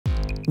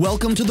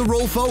Welcome to The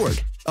Roll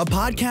Forward, a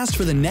podcast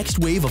for the next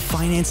wave of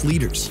finance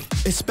leaders,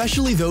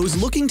 especially those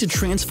looking to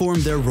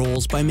transform their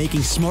roles by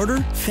making smarter,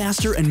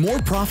 faster, and more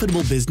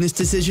profitable business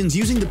decisions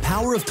using the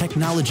power of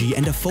technology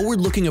and a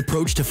forward-looking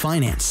approach to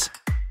finance.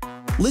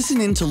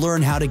 Listen in to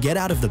learn how to get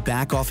out of the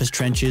back office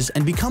trenches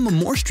and become a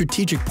more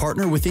strategic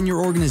partner within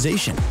your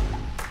organization.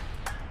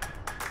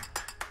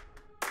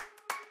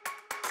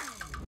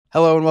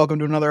 Hello and welcome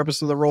to another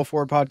episode of the Roll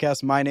Forward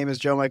podcast. My name is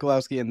Joe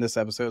Michalowski, and this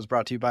episode is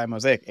brought to you by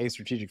Mosaic, a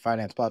strategic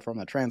finance platform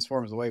that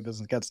transforms the way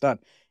business gets done.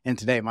 And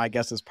today, my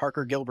guest is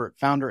Parker Gilbert,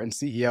 founder and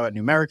CEO at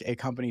Numeric, a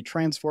company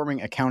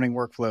transforming accounting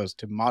workflows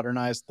to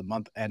modernize the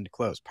month-end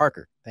close.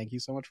 Parker, thank you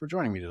so much for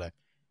joining me today.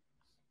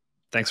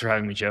 Thanks for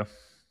having me, Joe.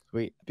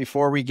 Sweet.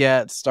 Before we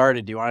get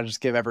started, do you want to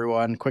just give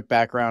everyone a quick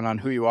background on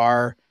who you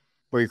are,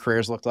 what your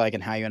careers looked like,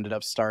 and how you ended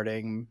up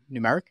starting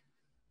Numeric?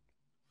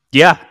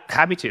 Yeah,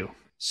 happy to.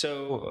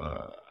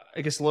 So, I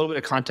guess a little bit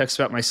of context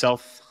about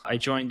myself. I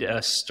joined a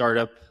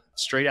startup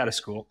straight out of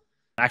school,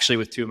 actually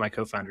with two of my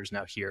co-founders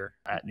now here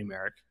at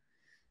Numeric.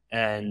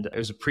 And it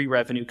was a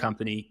pre-revenue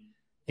company,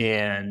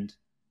 and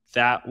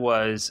that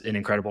was an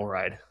incredible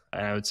ride.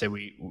 And I would say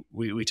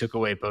we took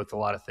away both a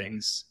lot of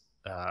things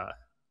that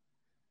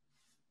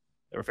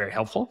were very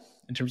helpful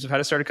in terms of how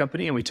to start a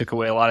company, and we took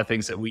away a lot of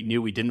things that we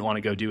knew we didn't want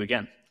to go do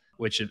again,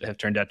 which have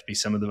turned out to be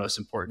some of the most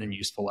important and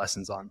useful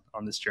lessons on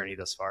this journey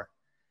thus far.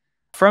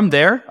 From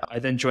there, I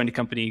then joined a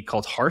company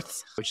called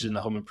Hearth, which is in the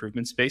home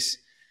improvement space.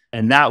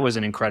 And that was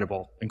an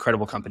incredible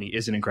company,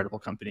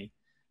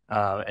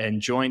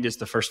 and joined as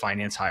the first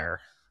finance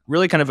hire.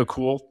 Really kind of a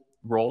cool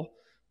role,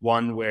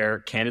 one where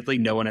candidly,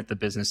 no one at the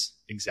business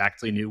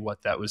exactly knew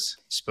what that was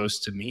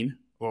supposed to mean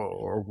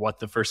or what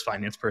the first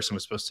finance person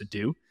was supposed to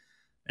do.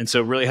 And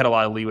so really had a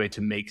lot of leeway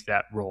to make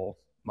that role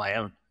my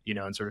own,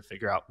 and sort of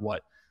figure out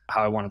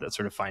how I wanted that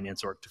sort of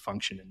finance org to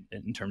function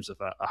in terms of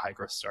a high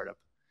growth startup.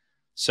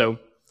 So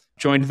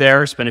joined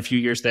there, spent a few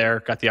years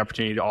there, got the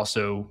opportunity to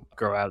also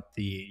grow out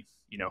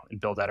and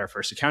build out our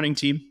first accounting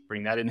team,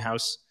 bring that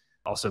in-house,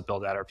 also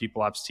build out our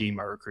people ops team,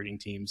 our recruiting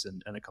teams,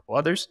 and a couple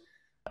others.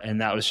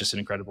 And that was just an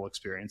incredible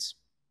experience.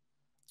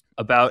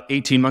 About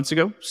 18 months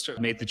ago,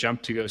 made the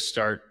jump to go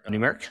start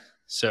Numeric.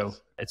 So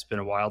it's been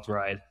a wild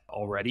ride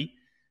already.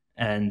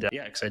 And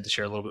excited to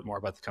share a little bit more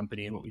about the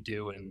company and what we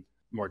do, and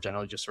more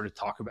generally just sort of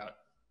talk about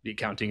the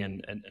accounting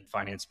and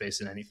finance space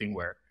and anything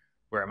where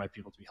I might be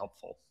able to be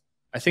helpful.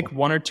 I think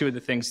one or two of the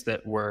things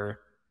that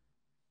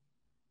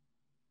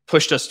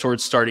pushed us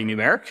towards starting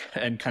Numeric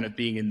and kind of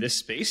being in this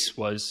space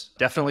was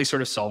definitely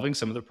sort of solving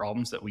some of the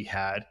problems that we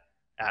had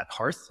at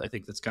Hearth. I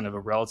think that's kind of a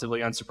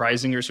relatively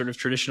unsurprising or sort of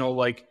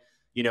traditional,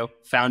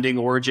 founding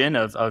origin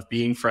of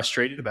being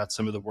frustrated about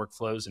some of the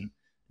workflows and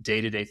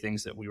day-to-day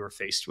things that we were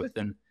faced with.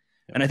 And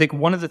I think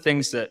one of the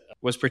things that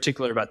was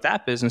particular about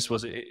that business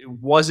was it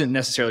wasn't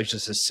necessarily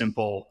just a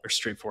simple or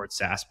straightforward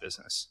SaaS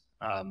business.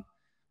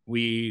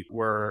 We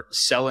were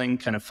selling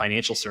kind of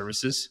financial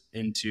services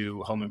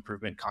into home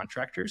improvement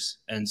contractors.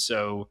 And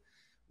so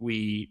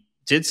we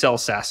did sell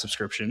SaaS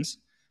subscriptions,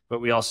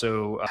 but we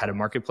also had a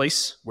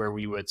marketplace where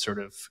we would sort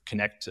of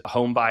connect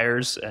home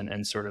buyers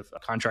and sort of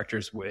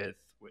contractors with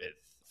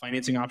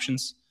financing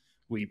options.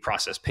 We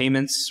process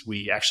payments.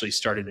 We actually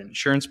started an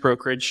insurance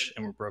brokerage,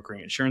 and we're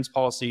brokering insurance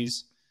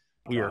policies.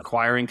 We were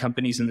acquiring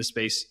companies in the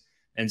space.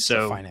 And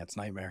so it's a finance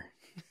nightmare.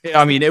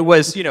 I mean, it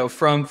was,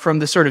 from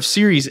the sort of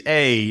Series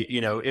A,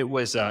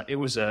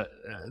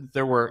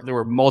 there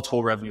were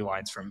multiple revenue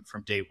lines from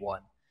day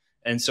one.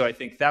 And so I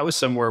think that was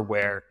somewhere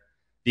where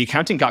the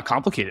accounting got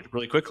complicated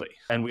really quickly.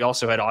 And we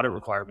also had audit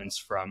requirements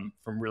from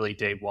really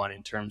day one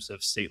in terms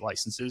of state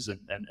licenses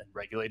and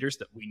regulators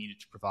that we needed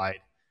to provide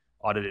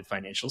audited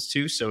financials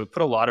to. So it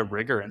put a lot of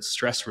rigor and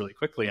stress really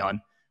quickly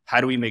on how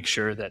do we make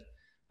sure that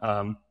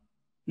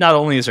not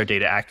only is our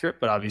data accurate,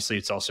 but obviously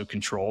it's also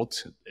controlled.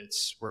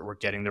 We're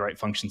getting the right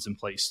functions in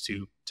place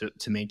to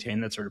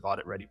maintain that sort of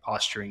audit ready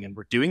posturing. And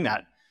we're doing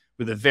that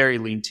with a very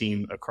lean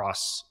team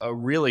across a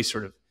really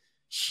sort of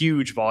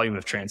huge volume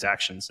of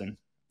transactions. And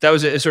that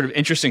was a sort of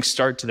interesting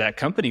start to that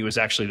company. Was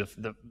actually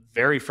the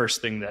very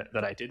first thing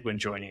that I did when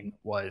joining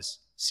was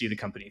see the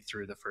company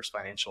through the first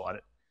financial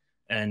audit.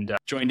 And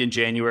joined in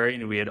January,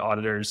 and we had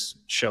auditors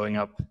showing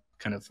up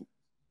kind of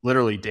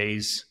literally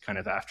days kind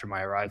of after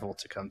my arrival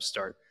to come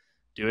start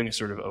doing a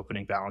sort of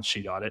opening balance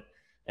sheet audit.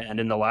 And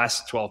in the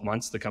last 12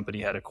 months, the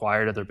company had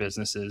acquired other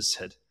businesses,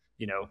 had,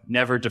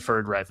 never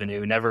deferred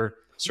revenue, never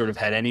sort of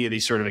had any of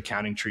these sort of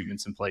accounting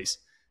treatments in place.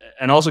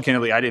 And also,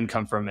 candidly, I didn't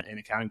come from an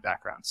accounting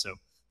background. So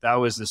that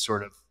was this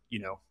sort of,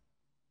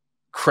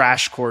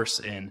 crash course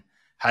in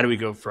how do we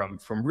go from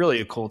really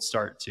a cold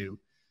start to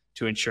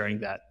ensuring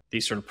that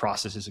these sort of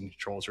processes and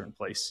controls are in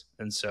place.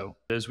 And so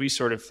as we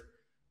sort of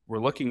were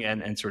looking at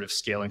and sort of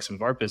scaling some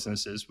of our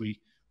businesses,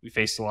 we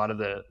faced a lot of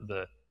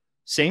the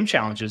same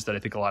challenges that I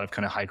think a lot of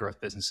kind of high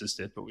growth businesses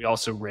did, but we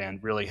also ran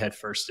really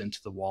headfirst into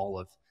the wall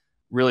of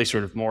really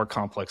sort of more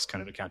complex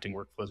kind of accounting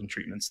workflows and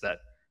treatments that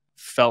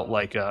felt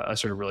like a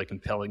sort of really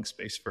compelling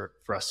space for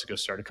us to go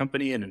start a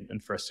company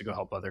and for us to go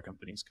help other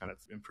companies kind of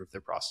improve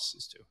their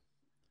processes too.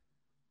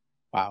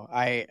 Wow.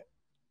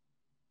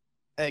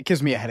 It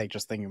gives me a headache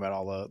just thinking about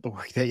all the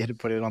work that you had to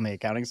put in on the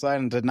accounting side,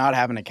 and to not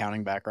have an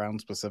accounting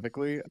background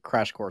specifically, a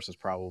crash course is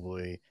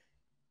probably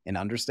an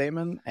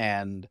understatement.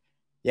 And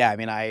yeah, I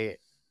mean,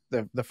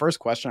 the first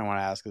question I want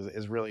to ask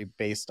is really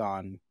based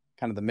on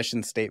kind of the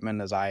mission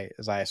statement as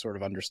I sort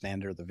of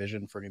understand it, or the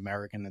vision for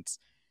Numeric, and it's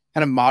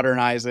kind of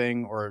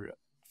modernizing or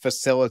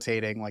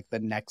facilitating like the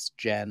next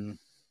gen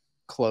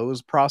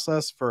close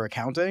process for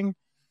accounting.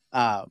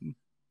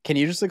 Can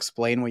you just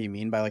explain what you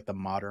mean by like the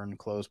modern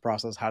close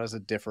process? How does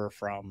it differ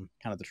from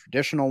kind of the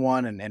traditional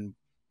one, and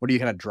what are you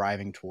kind of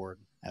driving toward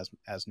as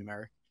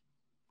Numeric?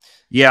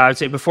 Yeah, I would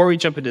say before we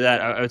jump into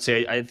that, I would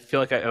say I feel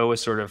like I owe a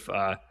sort of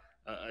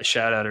a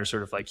shout out or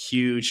sort of like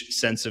huge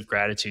sense of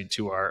gratitude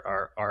to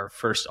our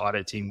first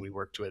audit team we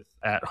worked with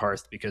at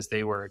Hearth, because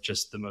they were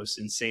just the most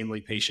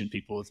insanely patient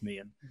people with me.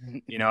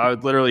 And, I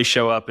would literally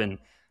show up and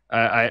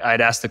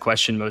I'd ask the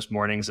question most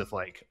mornings of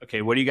like,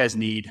 okay, what do you guys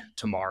need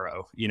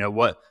tomorrow?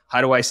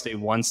 How do I stay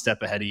one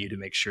step ahead of you to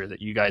make sure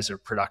that you guys are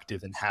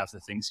productive and have the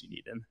things you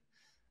need?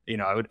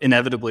 And, I would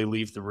inevitably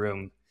leave the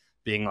room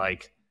being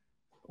like,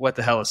 what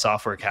the hell is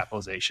software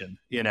capitalization?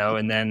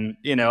 And then,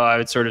 I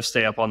would sort of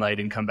stay up all night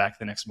and come back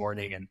the next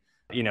morning and,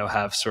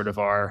 have sort of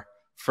our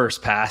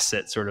first pass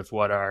at sort of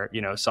what our,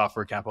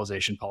 software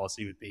capitalization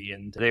policy would be.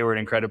 And they were an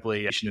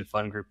incredibly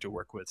fun group to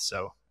work with.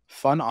 So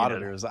fun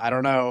auditors. I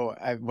don't know,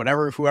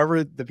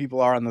 whoever the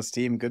people are on this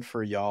team, good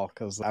for y'all,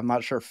 because I'm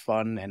not sure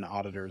fun and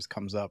auditors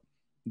comes up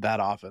that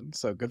often.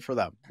 So good for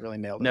them. Really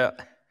nailed it. No,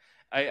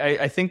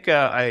 I think,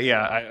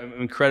 I'm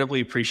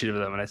incredibly appreciative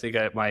of them. And I think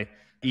my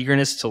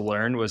eagerness to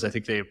learn was, I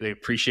think they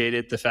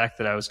appreciated the fact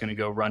that I was going to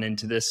go run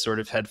into this sort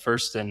of head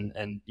first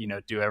and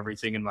do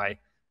everything in my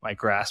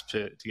grasp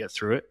to get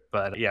through it.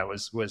 But yeah, it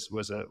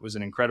was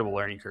an incredible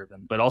learning curve,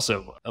 but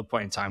also a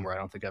point in time where I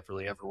don't think I've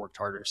really ever worked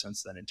harder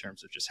since then in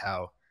terms of just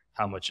how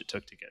much it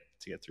took to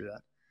get through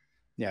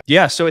that.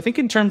 Yeah. So I think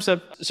in terms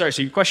of, so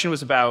your question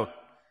was about,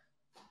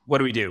 what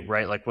do we do,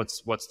 right? Like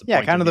what's the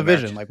point kind of the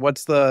vision? Like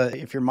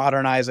if you're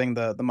modernizing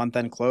the month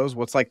end close,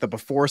 what's like the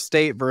before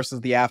state versus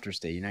the after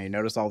state? You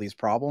notice all these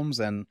problems,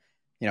 and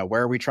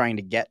where are we trying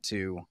to get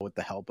to with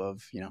the help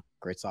of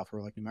great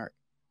software like Numeric?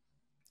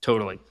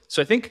 Totally.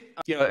 So I think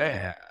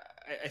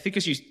I think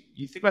as you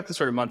think about the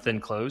sort of month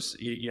end close,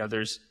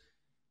 there's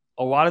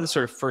a lot of the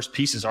sort of first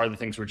pieces are the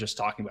things we're just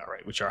talking about,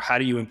 right? Which are, how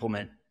do you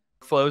implement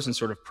flows and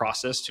sort of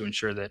process to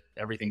ensure that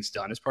everything's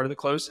done as part of the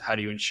close? How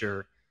do you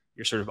ensure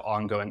your sort of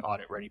ongoing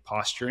audit ready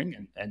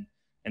posturing, and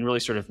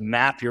really sort of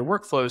map your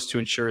workflows to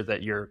ensure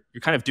that you're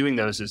kind of doing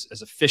those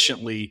as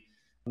efficiently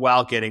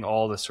while getting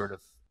all the sort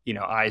of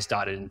I's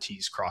dotted and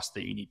T's crossed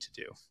that you need to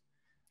do.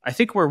 I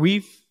think where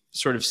we've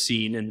sort of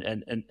seen,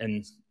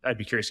 and I'd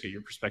be curious to get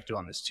your perspective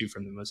on this too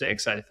from the Mosaic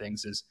side of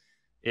things,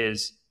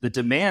 is the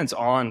demands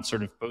on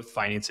sort of both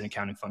finance and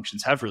accounting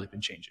functions have really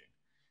been changing.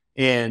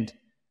 And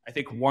I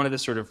think one of the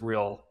sort of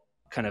real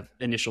kind of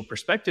initial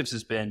perspectives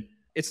has been,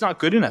 it's not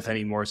good enough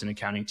anymore as an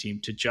accounting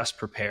team to just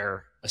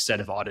prepare a set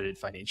of audited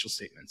financial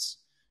statements.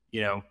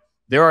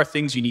 There are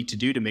things you need to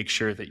do to make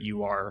sure that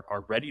you are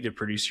ready to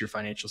produce your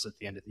financials at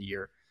the end of the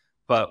year.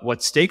 But what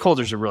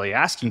stakeholders are really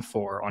asking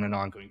for on an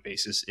ongoing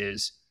basis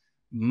is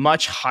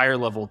much higher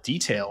level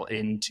detail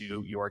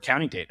into your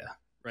accounting data,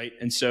 right?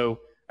 And so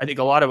I think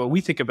a lot of what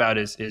we think about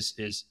is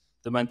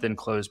the month end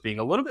close being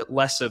a little bit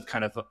less of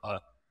kind of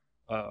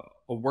a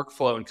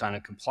workflow and kind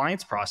of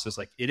compliance process.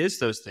 Like, it is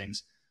those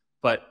things.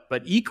 But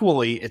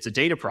equally, it's a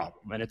data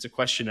problem, and it's a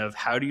question of,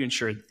 how do you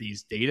ensure that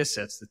these data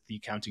sets that the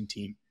accounting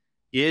team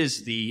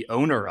is the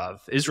owner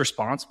of, is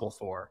responsible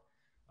for,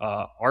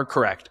 are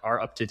correct, are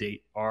up to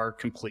date, are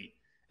complete,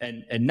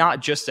 and not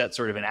just at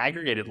sort of an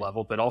aggregated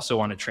level, but also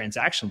on a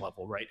transaction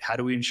level, right? How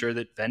do we ensure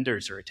that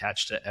vendors are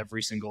attached to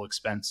every single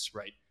expense,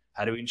 right?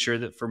 How do we ensure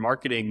that for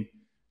marketing,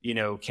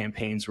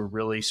 campaigns, we're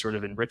really sort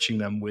of enriching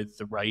them with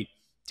the right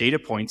data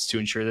points to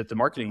ensure that the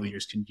marketing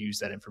leaders can use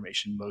that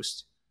information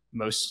most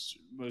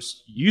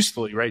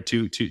usefully, right,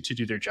 to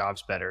do their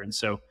jobs better. And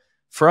so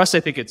for us, I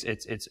think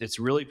it's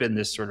really been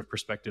this sort of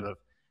perspective of,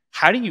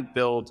 how do you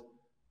build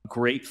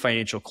great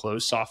financial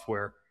close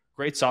software,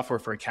 great software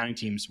for accounting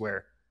teams,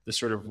 where the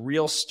sort of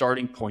real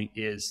starting point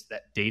is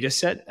that data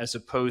set, as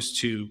opposed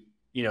to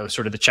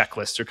sort of the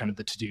checklist or kind of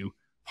the to-do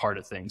part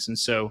of things. And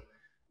so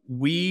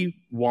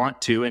we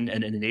want to and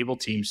enable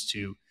teams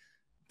to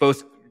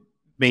both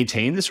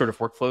maintain the sort of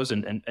workflows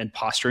and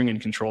posturing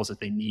and controls that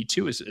they need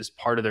to as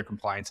part of their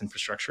compliance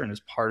infrastructure and as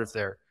part of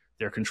their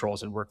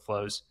controls and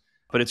workflows.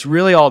 But it's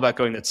really all about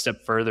going that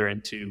step further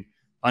into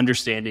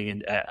understanding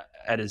and at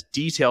as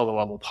detailed a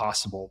level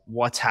possible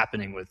what's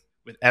happening with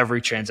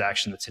every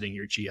transaction that's hitting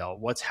your GL,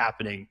 what's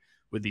happening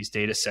with these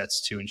data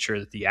sets to ensure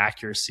that the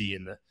accuracy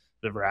and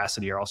the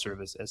veracity are all sort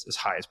of as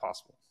high as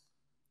possible.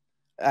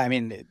 I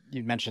mean,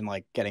 you mentioned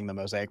like getting the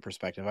Mosaic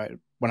perspective.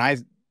 When I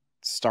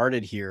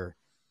started here,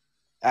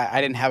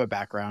 I didn't have a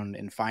background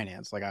in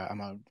finance. Like,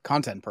 I'm a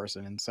content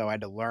person. And so I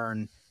had to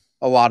learn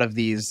a lot of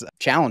these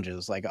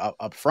challenges like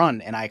up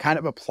front. And I kind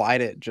of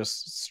applied it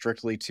just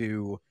strictly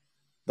to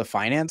the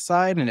finance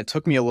side. And it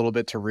took me a little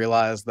bit to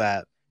realize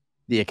that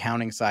the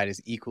accounting side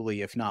is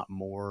equally, if not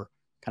more,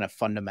 kind of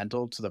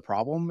fundamental to the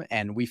problem.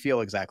 And we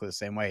feel exactly the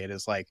same way. It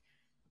is like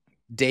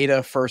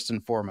data first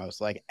and foremost.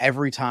 Like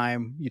every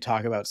time you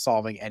talk about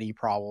solving any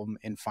problem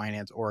in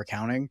finance or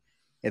accounting,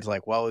 it's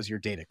like, well, is your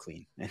data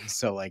clean? And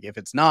so like if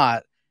it's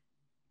not,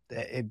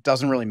 it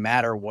doesn't really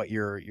matter what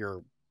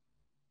your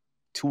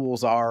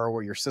tools are or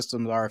what your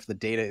systems are. If the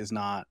data is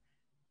not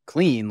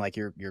clean, like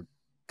you're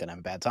gonna have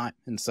a bad time.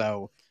 And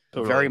so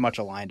very much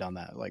aligned on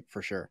that, like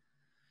for sure.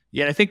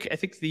 Yeah, I think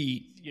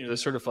the the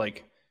sort of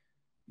like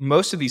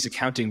most of these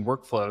accounting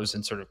workflows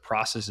and sort of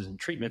processes and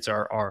treatments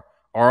are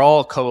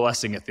all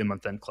coalescing at the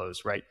month-end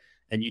close, right?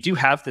 And you do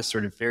have this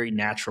sort of very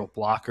natural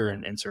blocker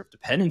and sort of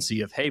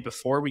dependency of, hey,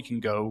 before we can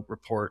go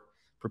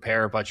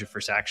prepare a budget for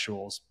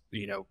actuals,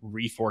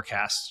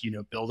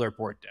 reforecast, build our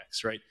board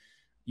decks, right?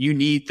 You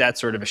need that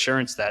sort of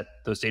assurance that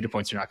those data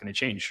points are not going to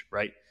change,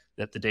 right?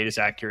 That the data is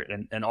accurate,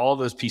 and all of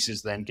those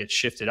pieces then get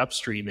shifted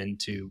upstream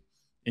into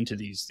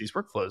these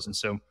workflows. And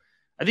so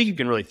I think you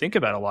can really think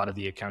about a lot of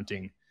the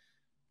accounting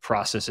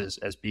processes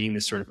as being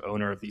this sort of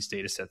owner of these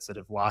data sets that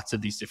have lots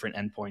of these different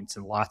endpoints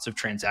and lots of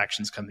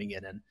transactions coming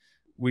in. And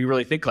we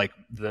really think like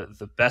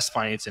the best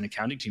finance and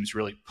accounting teams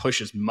really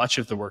push as much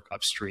of the work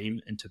upstream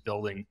into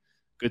building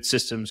good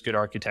systems, good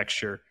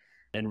architecture,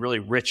 and really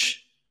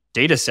rich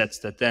data sets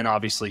that then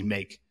obviously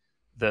make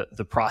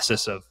the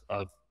process of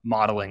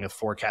modeling, of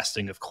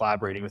forecasting, of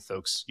collaborating with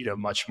folks,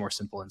 much more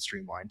simple and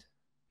streamlined.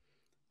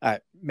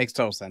 Makes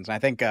total sense. And I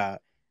think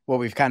what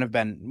we've kind of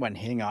been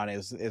hitting on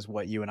is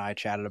what you and I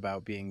chatted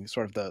about being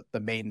sort of the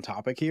main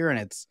topic here. And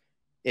it's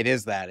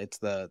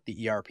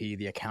the ERP,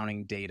 the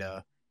accounting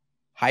data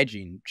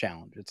hygiene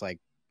challenge. It's like,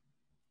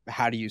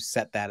 how do you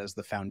set that as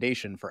the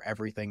foundation for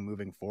everything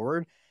moving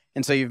forward?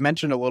 And so you've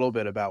mentioned a little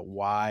bit about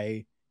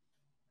why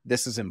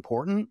this is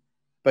important,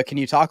 but can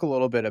you talk a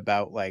little bit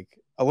about like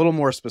a little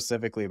more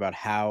specifically about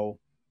how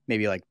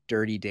maybe like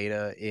dirty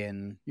data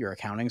in your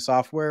accounting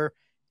software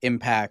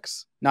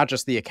impacts not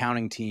just the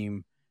accounting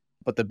team,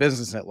 but the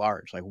business at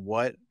large? Like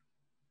what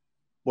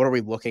are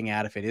we looking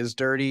at if it is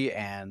dirty,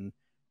 and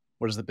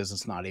what is the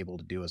business not able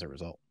to do as a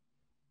result?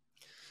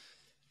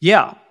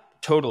 Yeah,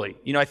 totally.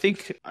 I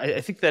think that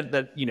I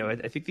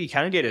think the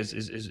accounting data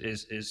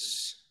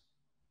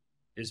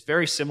is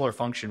very similar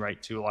function,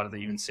 right, to a lot of the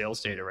even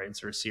sales data, right, and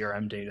sort of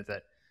CRM data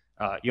that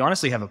you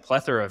honestly have a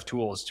plethora of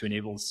tools to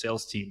enable the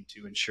sales team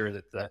to ensure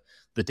that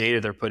the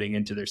data they're putting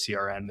into their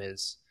CRM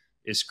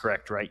is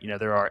correct, right?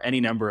 There are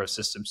any number of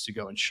systems to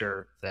go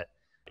ensure that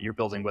you're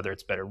building, whether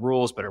it's better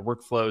rules, better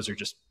workflows, or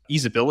just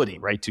easeability,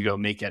 right, to go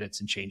make edits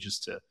and changes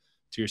to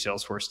your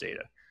Salesforce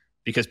data,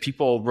 because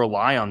people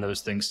rely on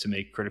those things to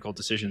make critical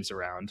decisions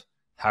around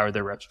how are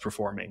their reps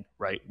performing,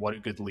 right? What do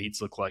good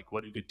leads look like?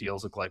 What do good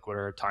deals look like? What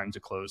are our time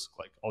to close look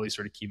like? All these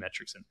sort of key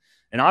metrics.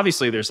 And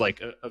obviously there's like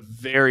a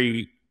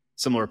very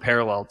similar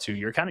parallel to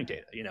your accounting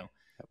data.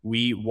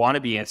 We want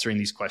to be answering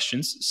these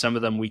questions. Some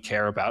of them we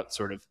care about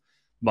sort of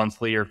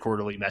monthly or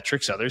quarterly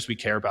metrics. Others we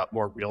care about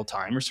more real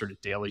time or sort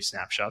of daily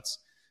snapshots.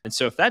 And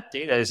so if that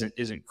data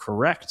isn't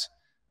correct,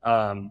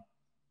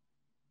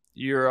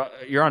 you're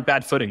on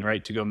bad footing,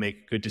 right, to go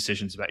make good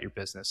decisions about your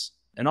business.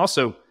 And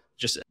also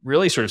just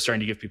really sort of starting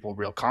to give people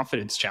real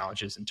confidence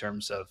challenges in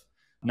terms of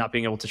not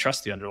being able to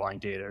trust the underlying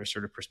data or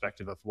sort of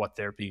perspective of what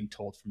they're being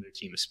told from their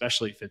team,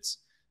 especially if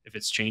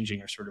it's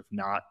changing or sort of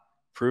not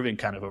proving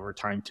kind of over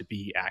time to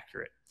be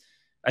accurate.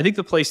 I think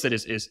the place that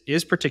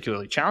is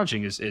particularly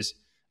challenging is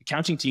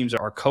accounting teams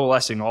are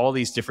coalescing all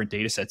these different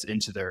data sets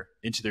into their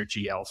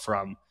GL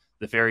from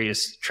the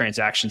various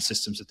transaction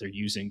systems that they're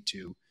using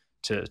to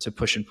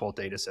push and pull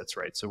data sets,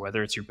 right? So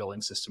whether it's your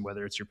billing system,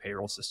 whether it's your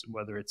payroll system,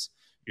 whether it's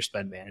your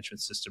spend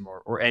management system,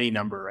 or any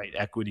number, right?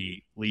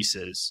 Equity,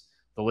 leases,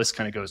 the list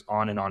kind of goes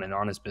on and on and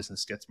on as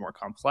business gets more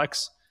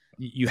complex.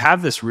 You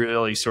have this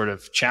really sort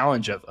of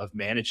challenge of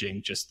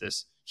managing just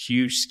this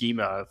huge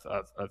schema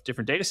of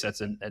different data sets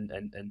and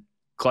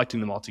collecting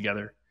them all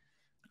together.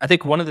 I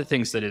think one of the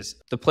things that is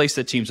the place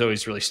that teams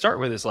always really start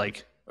with is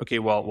like, okay,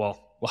 well,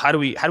 how do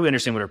we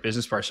understand what our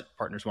business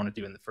partners want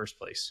to do in the first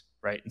place,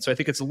 right? And so I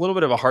think it's a little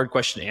bit of a hard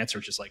question to answer,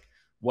 just like,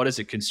 what does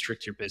it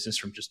constrict your business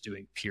from just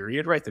doing,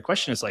 period, right? The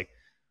question is like,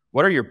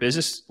 what are your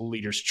business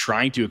leaders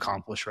trying to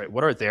accomplish, right?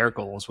 What are their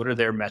goals? What are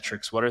their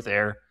metrics? What are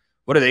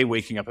they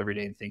waking up every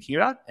day and thinking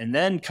about? And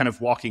then kind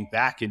of walking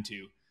back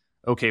into,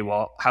 okay,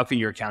 well, how can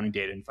your accounting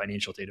data and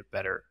financial data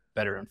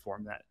better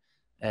inform that?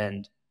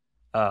 And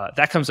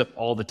that comes up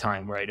all the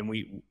time, right? And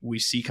we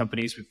see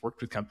companies, we've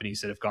worked with companies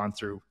that have gone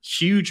through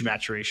huge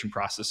maturation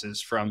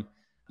processes from,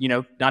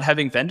 not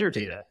having vendor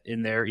data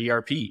in their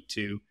ERP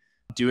to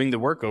doing the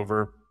work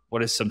over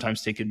what has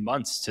sometimes taken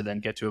months to then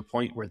get to a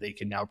point where they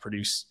can now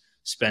produce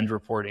spend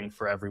reporting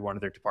for every one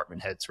of their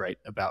department heads, right?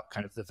 About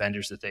kind of the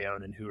vendors that they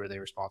own and who are they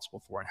responsible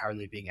for and how are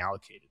they being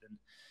allocated. And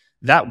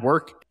that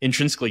work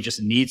intrinsically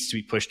just needs to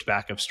be pushed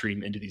back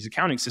upstream into these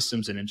accounting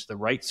systems and into the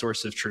right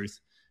source of truth,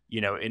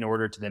 in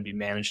order to then be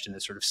managed in a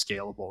sort of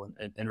scalable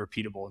and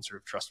repeatable and sort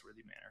of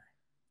trustworthy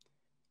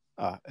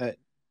manner. It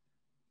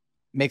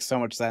makes so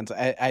much sense.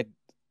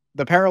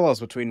 The parallels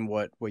between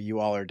what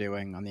you all are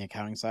doing on the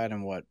accounting side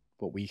and what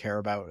what we care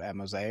about at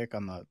Mosaic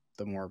on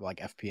the more like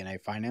FP&A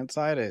finance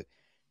side.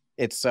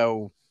 It's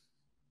so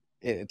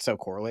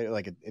correlated,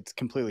 like it's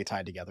completely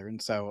tied together.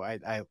 And so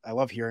I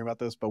love hearing about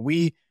this, but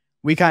we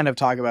kind of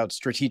talk about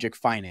strategic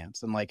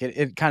finance, and like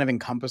it kind of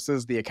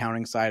encompasses the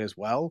accounting side as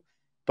well.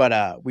 But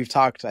I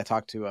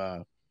talked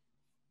to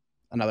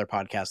another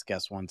podcast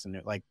guest once,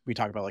 and like we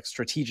talked about like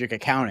strategic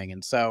accounting.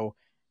 And so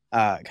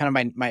kind of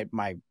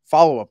my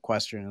follow-up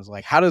question is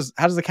like, how does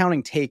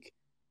accounting take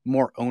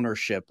more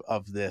ownership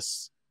of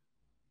this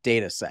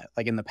data set?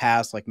 Like in the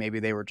past, like maybe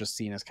they were just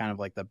seen as kind of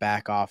like the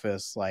back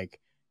office, like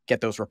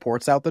get those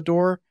reports out the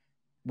door.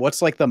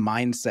 What's like the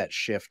mindset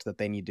shift that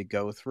they need to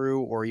go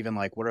through, or even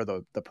like what are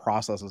the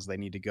processes they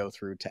need to go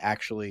through to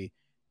actually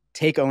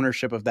take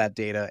ownership of that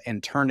data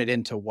and turn it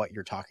into what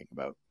you're talking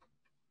about?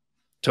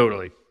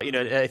 Totally.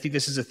 I think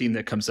this is a theme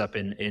that comes up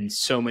in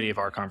so many of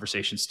our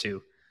conversations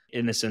too,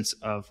 in the sense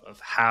of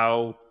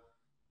how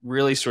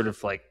really sort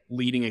of like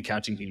leading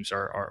accounting teams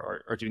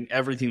are doing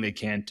everything they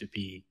can to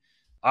be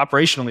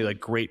operationally like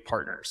great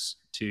partners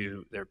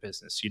to their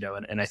business,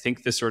 and I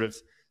think this sort of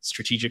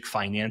strategic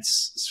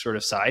finance sort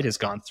of side has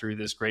gone through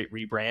this great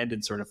rebrand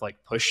and sort of like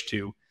push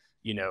to,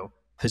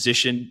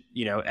 position,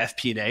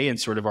 FP&A and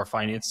sort of our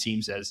finance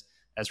teams as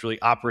really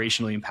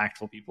operationally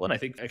impactful people. And I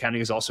think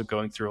accounting is also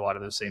going through a lot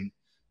of those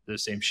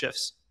same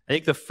shifts. I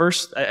think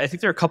I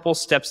think there are a couple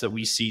steps that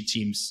we see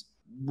teams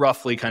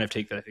roughly kind of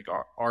take that I think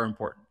are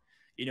important,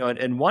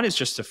 and one is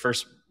just to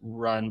first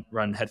run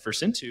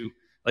headfirst into,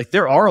 like,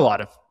 there are a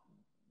lot of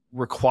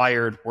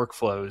required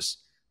workflows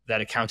that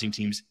accounting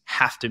teams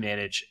have to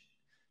manage,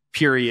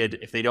 period.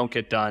 If they don't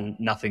get done,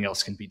 nothing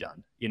else can be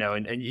done,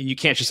 and you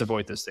can't just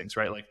avoid those things,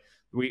 right? Like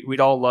we'd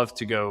all love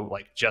to go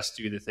like just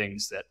do the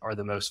things that are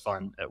the most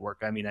fun at work.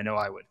 I mean, I know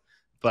I would,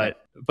 but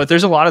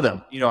there's a lot of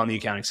them, on the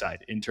accounting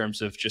side, in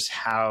terms of just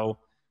how,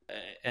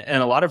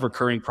 and a lot of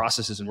recurring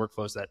processes and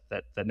workflows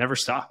that never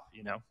stop.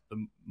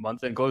 The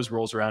month end close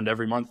rolls around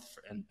every month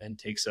and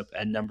takes up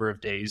a number of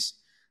days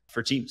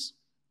for teams.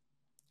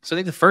 So I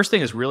think the first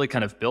thing is really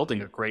kind of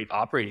building a great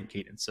operating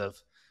cadence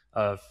of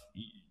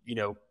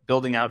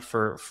building out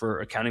for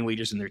accounting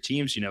leaders and their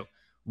teams,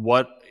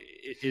 what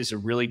is a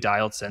really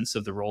dialed sense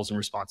of the roles and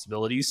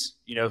responsibilities,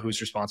 who's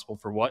responsible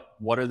for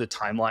what are the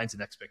timelines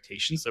and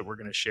expectations that we're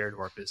going to share to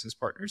our business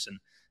partners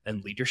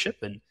and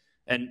leadership,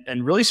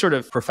 and really sort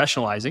of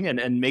professionalizing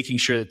and making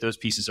sure that those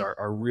pieces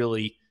are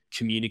really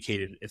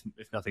communicated, if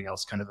nothing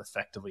else, kind of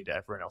effectively to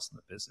everyone else in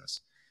the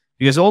business.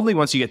 Because only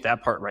once you get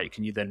that part right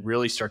can you then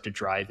really start to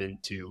drive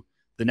into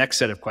the next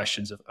set of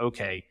questions of,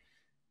 okay,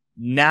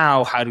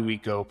 now how do we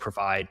go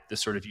provide the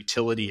sort of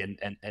utility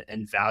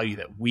and value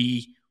that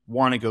we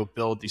want to go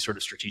build these sort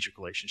of strategic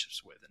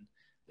relationships with?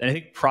 And I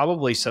think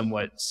probably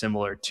somewhat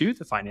similar to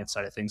the finance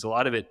side of things, a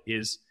lot of it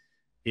is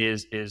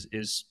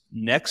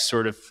next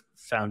sort of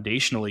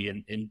foundationally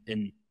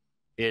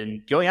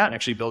in going out and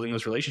actually building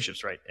those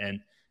relationships, right?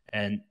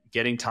 And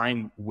getting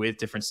time with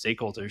different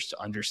stakeholders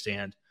to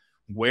understand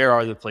where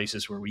are the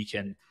places where we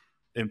can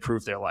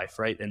improve their life,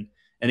 right? And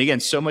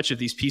again, so much of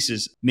these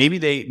pieces, maybe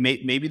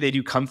they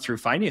do come through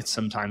finance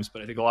sometimes,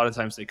 but I think a lot of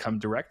times they come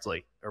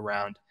directly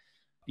around,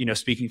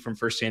 speaking from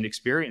firsthand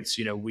experience,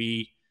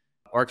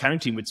 our accounting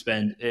team would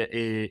spend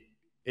a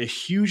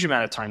huge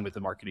amount of time with the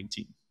marketing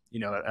team,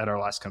 at our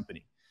last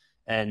company.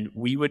 And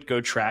we would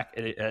go track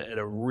at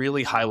a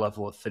really high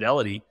level of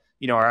fidelity,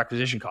 our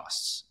acquisition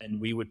costs. And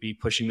we would be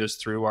pushing those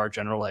through our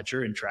general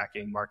ledger and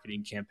tracking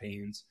marketing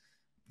campaigns,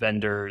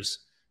 vendors,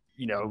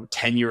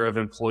 tenure of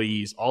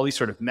employees, all these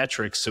sort of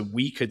metrics. So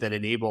we could then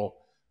enable,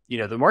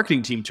 the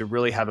marketing team to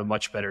really have a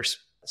much better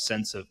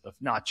sense of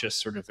not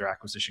just sort of their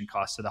acquisition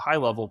costs at a high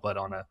level, but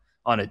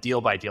on a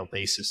deal by deal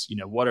basis,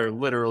 what are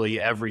literally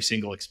every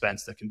single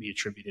expense that can be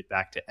attributed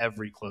back to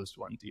every closed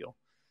one deal.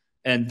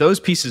 And those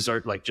pieces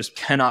are like, just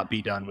cannot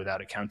be done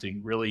without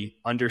accounting really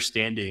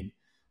understanding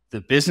the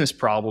business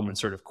problem and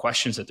sort of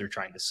questions that they're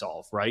trying to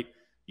solve, right?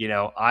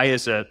 I,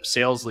 as a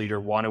sales leader,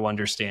 want to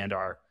understand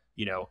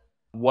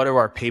what are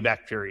our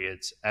payback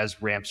periods as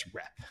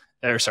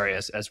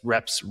as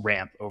reps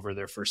ramp over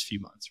their first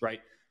few months,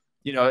 right?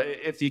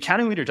 If the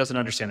accounting leader doesn't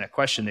understand that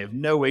question, they have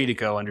no way to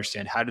go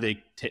understand how do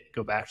they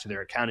go back to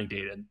their accounting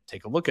data and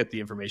take a look at the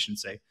information and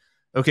say,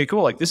 okay,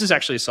 cool, like this is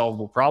actually a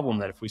solvable problem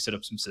that if we set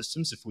up some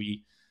systems, if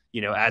we,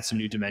 add some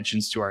new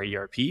dimensions to our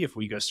ERP, if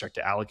we go start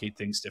to allocate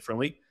things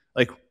differently,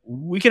 like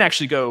we can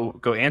actually go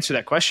answer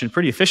that question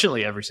pretty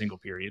efficiently every single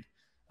period.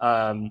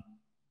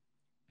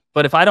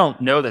 But if I don't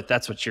know that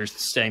that's what you're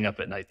staying up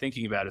at night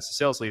thinking about as a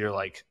sales leader,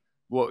 like,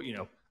 well,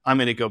 I'm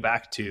going to go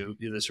back to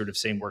the sort of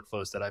same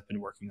workflows that I've been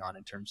working on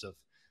in terms of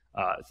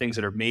things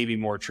that are maybe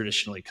more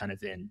traditionally kind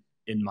of in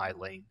my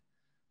lane.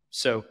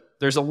 So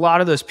there's a lot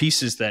of those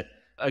pieces that,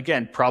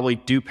 again, probably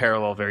do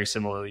parallel very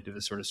similarly to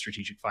the sort of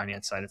strategic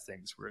finance side of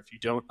things, where if you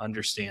don't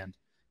understand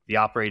the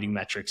operating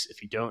metrics,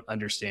 if you don't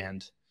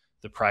understand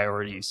the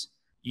priorities,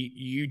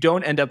 you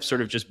don't end up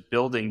sort of just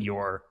building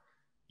your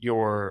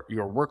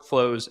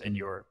workflows and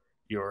your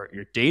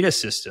data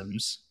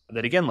systems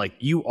that, again, like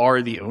you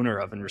are the owner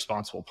of and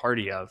responsible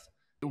party of,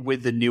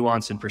 with the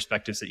nuance and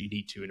perspectives that you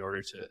need to in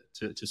order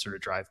to sort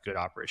of drive good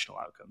operational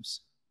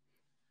outcomes.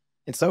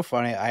 It's so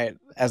funny.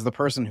 As the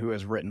person who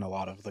has written a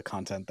lot of the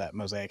content that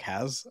Mosaic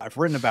has, I've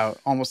written about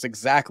almost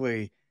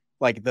exactly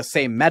like the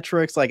same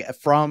metrics, like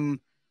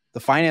from the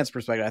finance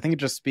perspective. I think it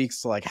just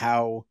speaks to like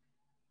how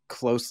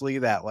closely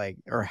that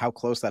how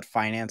close that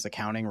finance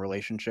accounting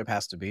relationship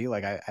has to be.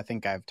 Like, I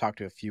think I've talked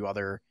to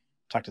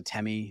talked to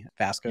Temi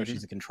Vasco,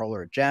 she's the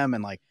controller at Gem,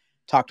 and like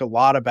talked a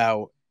lot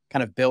about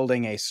kind of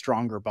building a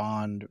stronger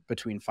bond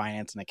between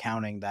finance and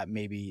accounting that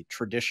maybe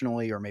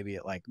traditionally, or maybe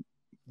at like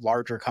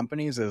larger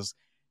companies, is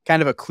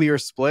kind of a clear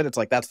split. It's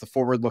like, that's the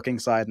forward looking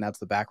side and that's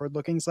the backward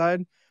looking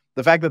side.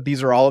 The fact that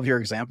these are all of your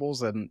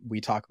examples and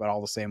we talk about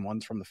all the same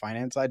ones from the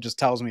finance side just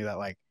tells me that,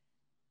 like,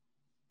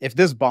 if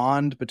this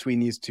bond between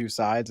these two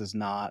sides is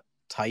not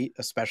tight,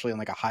 especially in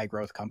like a high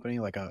growth company,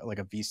 like a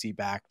VC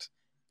backed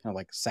kind of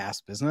like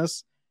SaaS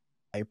business,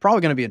 you're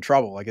probably going to be in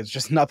trouble. Like, it's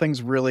just,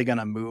 nothing's really going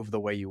to move the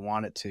way you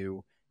want it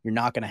to. You're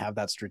not going to have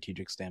that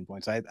strategic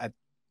standpoint. So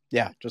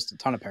yeah, just a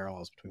ton of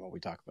parallels between what we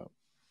talk about.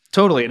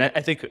 Totally. And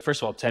I think,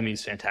 first of all,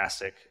 Temi's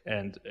fantastic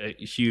and a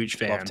huge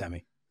fan. Love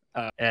Temi.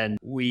 And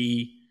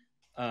we,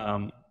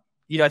 I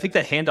think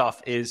that handoff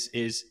is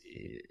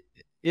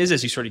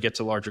as you sort of get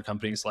to larger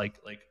companies, like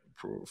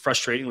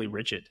frustratingly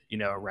rigid,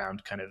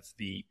 around kind of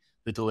the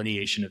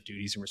delineation of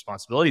duties and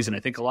responsibilities. And I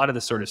think a lot of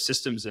the sort of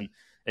systems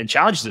and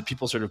challenges that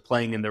people sort of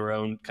playing in their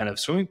own kind of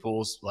swimming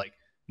pools, like,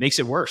 makes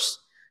it worse,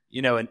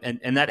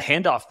 and that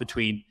handoff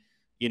between,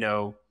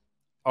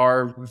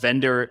 our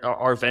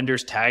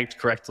vendors tagged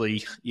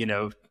correctly,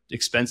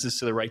 expenses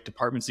to the right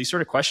departments. These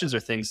sort of questions are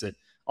things that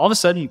all of a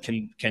sudden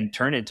can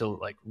turn into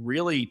like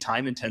really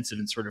time intensive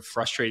and sort of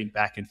frustrating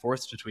back and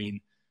forth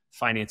between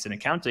finance and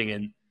accounting.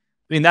 And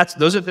I mean,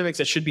 those are the things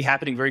that should be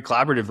happening very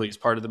collaboratively as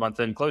part of the month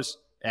end close.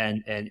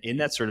 And in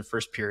that sort of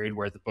first period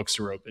where the books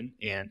are open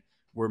and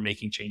we're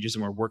making changes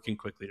and we're working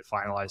quickly to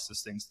finalize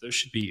those things, those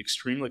should be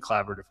extremely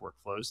collaborative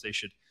workflows.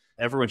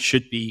 Everyone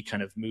should be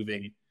kind of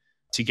moving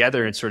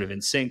together and sort of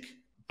in sync,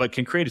 but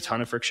can create a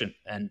ton of friction.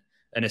 And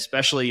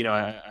especially,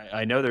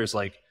 I know there's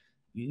like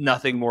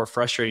nothing more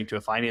frustrating to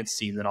a finance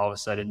team than all of a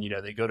sudden,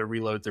 they go to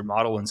reload their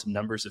model and some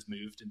numbers have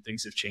moved and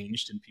things have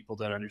changed and people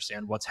don't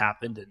understand what's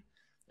happened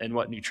and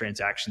what new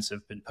transactions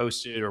have been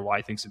posted or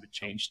why things have been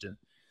changed. And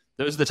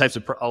those are the types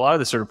of a lot of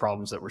the sort of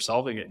problems that we're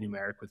solving at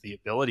Numeric, with the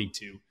ability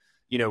to,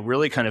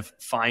 really kind of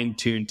fine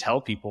tune,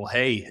 tell people,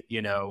 hey,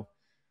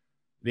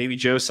 maybe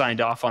Joe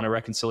signed off on a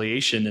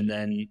reconciliation and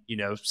then,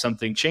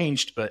 something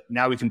changed, but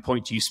now we can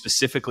point to you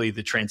specifically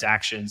the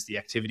transactions, the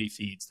activity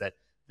feeds that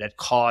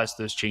caused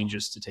those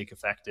changes to take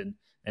effect.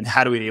 And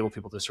how do we enable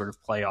people to sort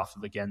of play off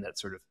of, again, that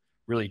sort of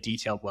really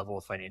detailed level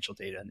of financial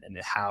data and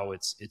how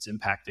it's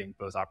impacting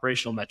both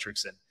operational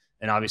metrics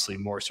and obviously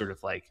more sort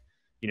of like,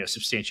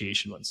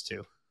 substantiation ones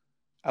too.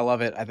 I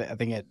love it. I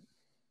think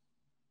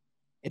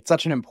it's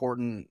such an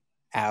important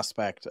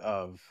aspect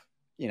of,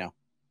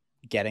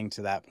 getting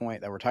to that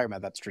point that we're talking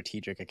about, that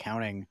strategic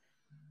accounting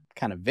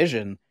kind of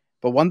vision.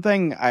 But one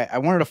thing I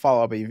wanted to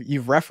follow up,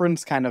 you've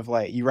referenced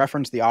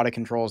the audit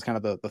controls, kind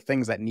of the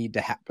things that need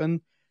to happen.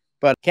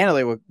 But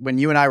candidly, when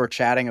you and I were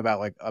chatting about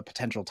like a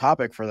potential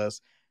topic for this,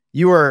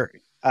 you were,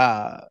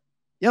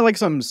 like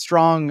some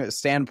strong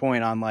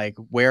standpoint on like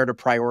where to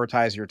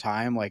prioritize your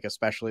time. Like,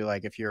 especially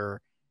like if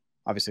you're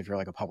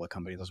like a public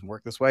company, it doesn't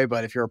work this way,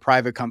 but if you're a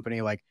private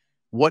company, like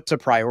what to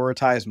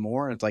prioritize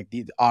more. And it's like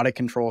the audit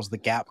controls, the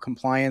gap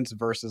compliance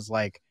versus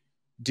like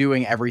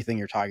doing everything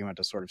you're talking about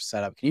to sort of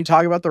set up. Can you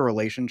talk about the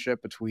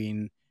relationship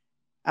between,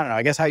 I don't know,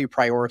 I guess how you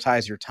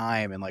prioritize your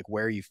time and like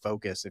where you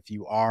focus if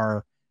you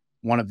are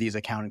one of these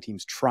accounting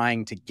teams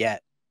trying to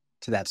get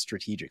to that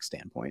strategic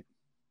standpoint?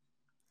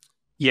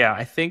 Yeah,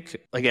 I think,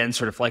 again,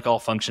 sort of like all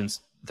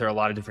functions, there are a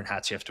lot of different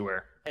hats you have to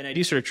wear. And I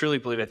do sort of truly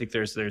believe, I think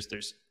there's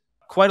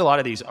quite a lot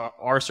of these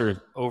are sort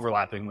of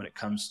overlapping when it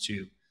comes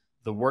to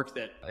the work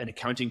that an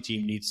accounting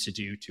team needs to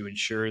do to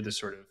ensure the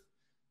sort of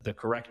the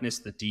correctness,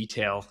 the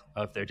detail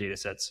of their data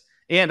sets.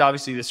 And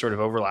obviously this sort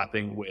of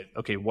overlapping with,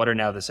 okay, what are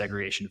now the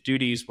segregation of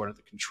duties? What are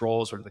the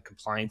controls? What are the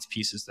compliance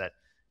pieces that,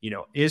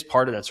 is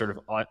part of that sort of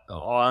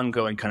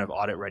ongoing kind of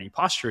audit ready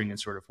posturing and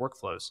sort of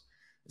workflows.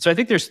 So I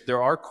think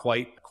there are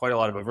quite a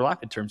lot of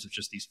overlap in terms of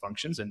just these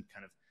functions and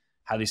kind of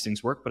how these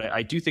things work. But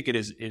I do think it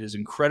is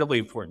incredibly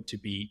important to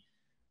be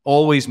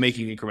always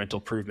making incremental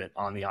improvement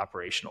on the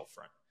operational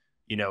front.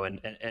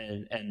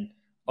 And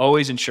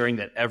always ensuring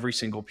that every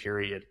single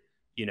period,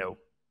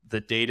 the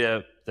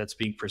data that's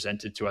being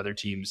presented to other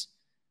teams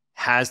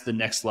has the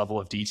next level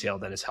of detail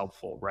that is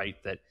helpful, right?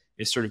 That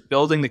is sort of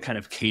building the kind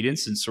of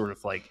cadence and sort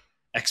of like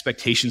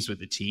expectations with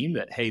the team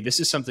that, hey, this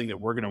is something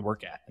that we're going to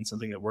work at and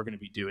something that we're going to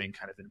be doing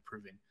kind of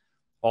improving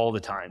all the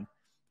time.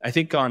 I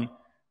think on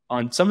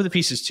some of the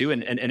pieces too,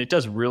 and it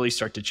does really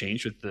start to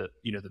change with the,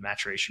 the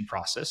maturation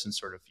process and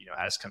sort of,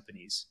 as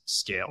companies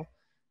scale.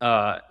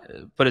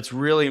 But it's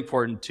really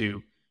important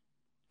to,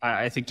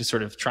 I think, to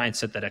sort of try and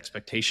set that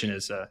expectation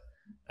as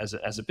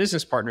a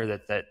business partner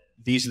that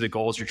these are the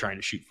goals you're trying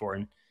to shoot for.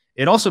 And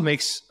it also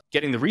makes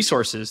getting the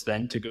resources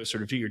then to go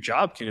sort of do your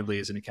job candidly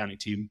as an accounting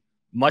team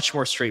much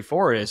more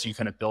straightforward as you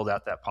kind of build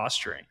out that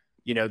posturing.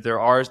 There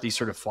are these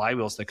sort of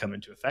flywheels that come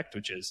into effect,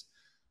 which is,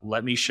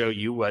 let me show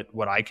you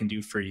what I can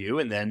do for you.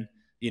 And then,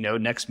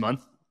 next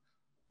month,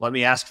 let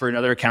me ask for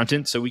another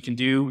accountant so we can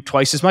do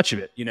twice as much of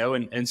it,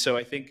 And so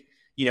I think,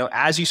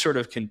 as you sort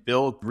of can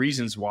build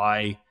reasons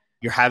why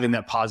you're having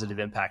that positive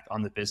impact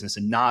on the business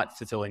and not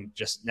fulfilling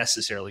just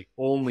necessarily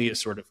only a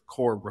sort of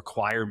core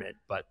requirement,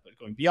 but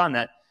going beyond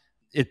that,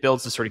 it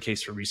builds the sort of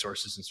case for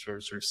resources and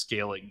sort of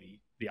scaling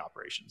the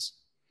operations.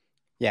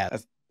 Yeah,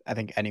 I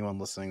think anyone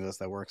listening to this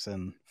that works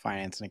in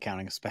finance and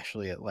accounting,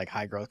 especially at like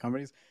high growth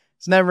companies,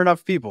 it's never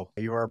enough people.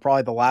 You are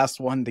probably the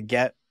last one to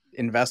get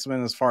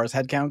investment as far as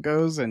headcount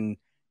goes, and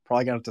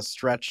probably gonna have to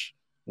stretch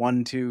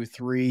 1, 2,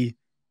 3,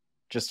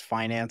 just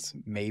finance,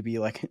 maybe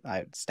like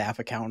staff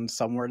accountants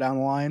somewhere down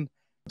the line.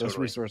 Those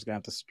Totally. resources are gonna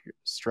have to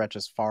stretch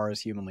as far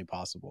as humanly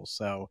possible.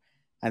 So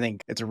I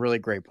think it's a really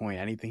great point.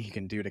 Anything you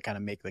can do to kind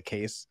of make the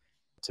case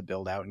to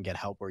build out and get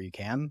help where you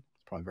can,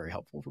 it's probably very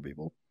helpful for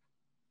people.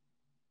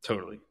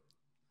 Totally.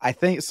 I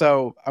think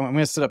so. I'm going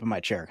to sit up in my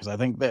chair because I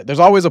think that there's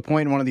always a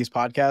point in one of these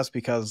podcasts,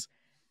 because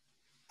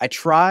I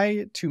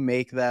try to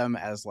make them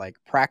as like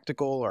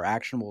practical or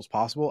actionable as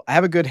possible. I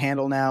have a good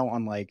handle now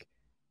on like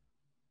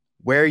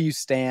where you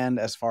stand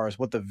as far as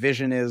what the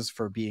vision is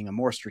for being a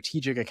more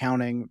strategic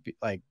accounting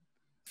like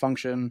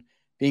function,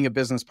 being a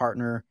business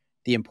partner,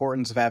 the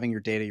importance of having your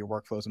data, your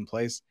workflows in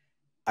place.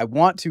 I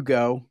want to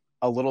go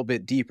a little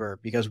bit deeper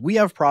because we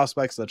have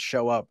prospects that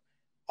show up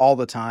all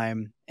the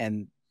time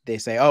and they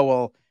say, oh,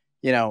 well,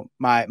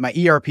 my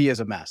ERP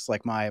is a mess.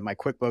 Like my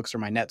QuickBooks or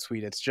my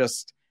NetSuite,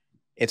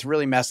 it's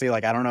really messy.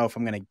 Like, I don't know if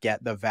I'm going to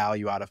get the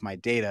value out of my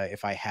data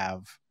if I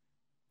have,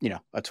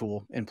 a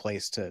tool in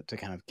place to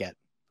kind of get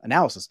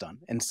analysis done.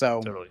 And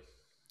so Totally.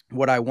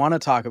 What I want to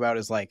talk about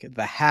is like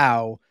the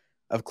how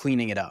of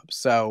cleaning it up.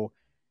 So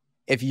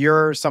if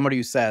you're somebody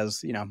who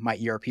says, my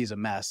ERP is a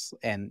mess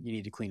and you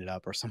need to clean it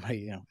up, or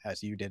somebody,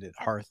 as you did at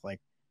Hearth, like,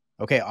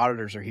 okay,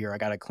 auditors are here, I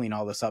got to clean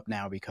all this up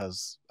now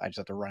because I just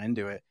have to run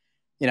into it.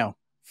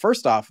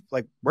 First off,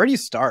 like, where do you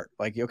start?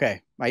 Like,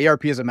 okay, my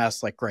ERP is a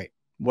mess. Like, great.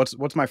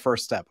 What's my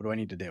first step? What do I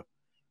need to do?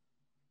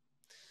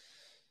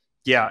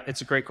 Yeah,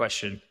 it's a great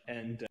question.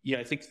 And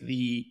I think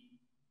the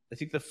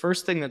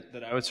first thing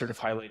that I would sort of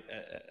highlight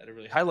at a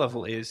really high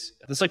level is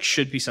this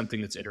should be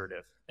something that's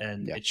iterative,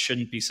 and It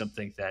shouldn't be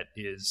something that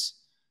is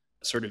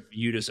sort of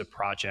viewed as a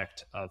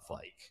project of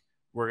like,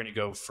 we're going to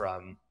go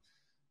from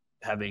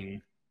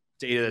having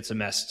data that's a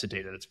mess to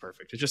data that's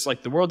perfect. It's just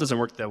like the world doesn't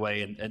work that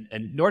way,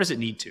 and nor does it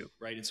need to,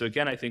 right? And so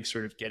again, I think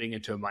sort of getting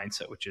into a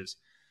mindset, which is,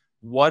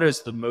 what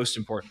is the most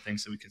important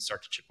things that we can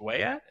start to chip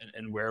away at,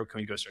 and where can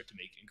we go start to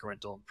make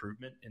incremental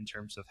improvement in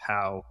terms of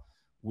how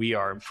we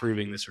are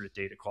improving the sort of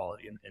data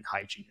quality and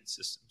hygiene in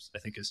systems, I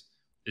think is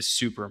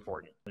super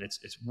important. And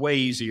it's way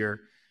easier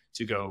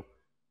to go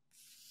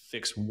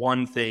fix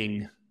one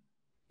thing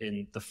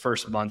in the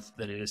first month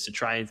than it is to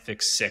try and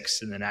fix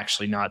 6 and then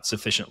actually not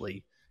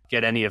sufficiently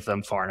get any of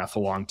them far enough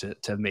along to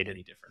have made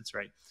any difference,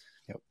 right?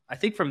 Yep. I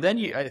think from then,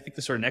 I think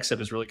the sort of next step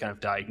is really kind of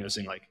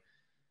diagnosing like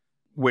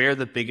where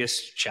the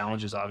biggest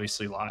challenges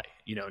obviously lie,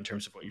 in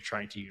terms of what you're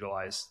trying to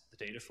utilize the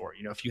data for.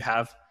 If you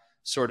have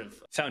sort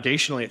of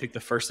foundationally, I think the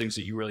first things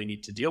that you really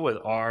need to deal with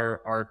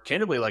are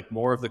candidly like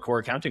more of the core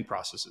accounting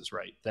processes,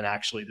 right? Than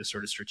actually the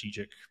sort of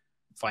strategic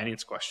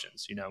finance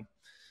questions,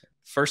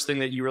 First thing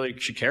that you really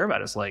should care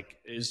about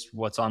is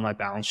what's on my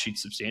balance sheet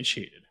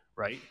substantiated,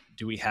 right?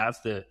 Do we have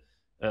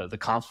the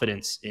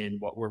confidence in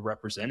what we're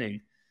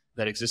representing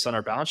that exists on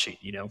our balance sheet?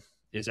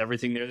 Is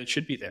everything there that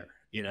should be there?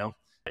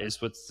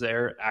 Is what's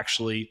there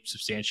actually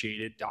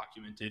substantiated,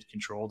 documented,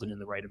 controlled, and in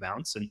the right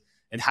amounts?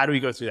 And how do we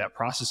go through that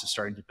process of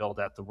starting to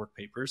build out the work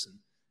papers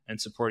and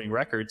supporting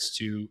records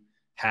to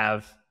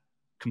have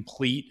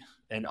complete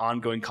and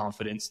ongoing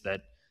confidence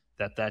that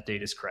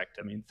data is correct?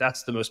 I mean,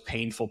 that's the most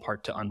painful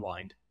part to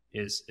unwind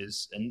is,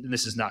 and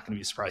this is not going to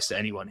be a surprise to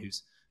anyone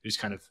who's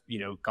kind of,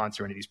 gone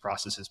through any of these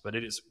processes, but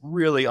it is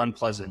really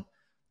unpleasant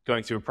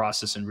going through a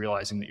process and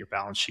realizing that your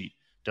balance sheet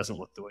doesn't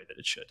look the way that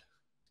it should.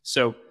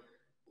 So,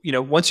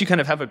 once you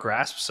kind of have a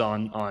grasp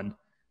on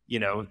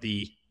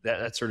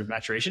that sort of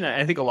maturation,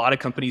 I think a lot of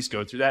companies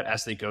go through that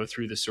as they go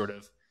through the sort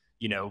of,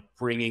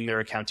 bringing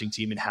their accounting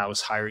team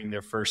in-house, hiring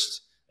their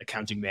first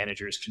accounting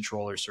managers,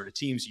 controllers sort of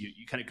teams.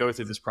 You kind of go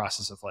through this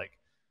process of like,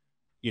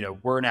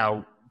 we're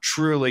now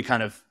truly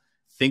kind of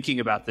thinking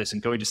about this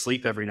and going to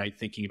sleep every night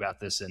thinking about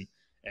this, and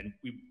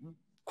we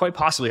quite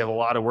possibly have a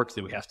lot of work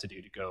that we have to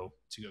do to go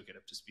get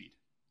up to speed.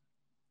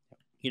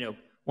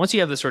 Once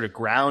you have this sort of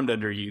ground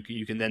under you,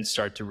 you can then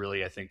start to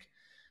really, I think,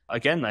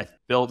 again,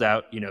 build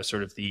out,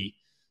 sort of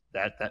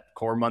that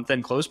core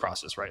month-end close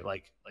process, right?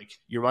 Like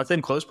your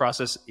month-end close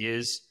process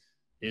is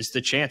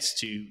the chance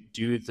to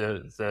do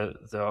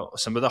the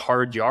some of the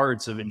hard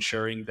yards of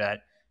ensuring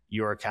that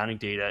your accounting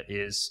data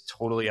is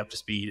totally up to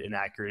speed and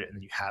accurate, and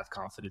then you have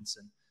confidence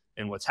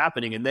in what's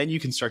happening. And then you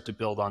can start to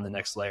build on the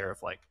next layer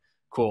of like,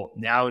 cool,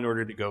 now in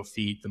order to go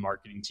feed the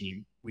marketing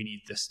team, we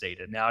need this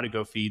data. Now to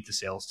go feed the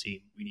sales team,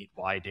 we need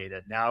Y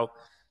data. Now,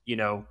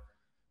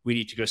 we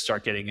need to go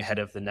start getting ahead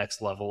of the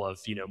next level of,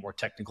 more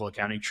technical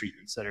accounting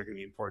treatments that are going to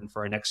be important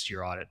for our next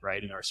year audit,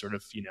 right? And our sort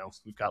of,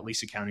 we've got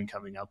lease accounting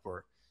coming up,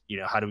 or,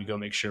 how do we go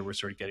make sure we're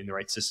sort of getting the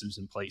right systems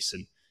in place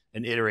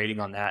and iterating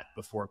on that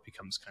before it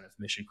becomes kind of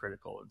mission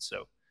critical. And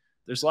so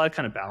there's a lot of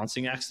kind of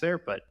balancing acts there,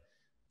 but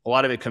a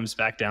lot of it comes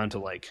back down to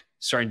like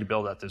starting to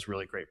build out those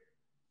really great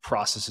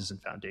processes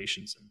and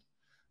foundations.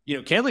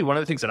 And, candidly, one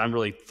of the things that I'm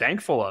really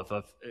thankful of,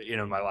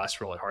 my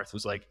last role at Hearth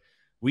was like,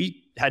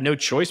 we had no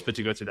choice but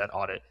to go through that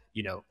audit,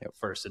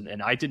 first.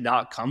 And I did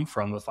not come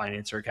from a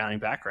finance or accounting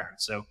background.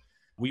 So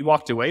we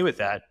walked away with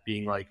that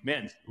being like,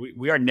 man,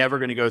 we are never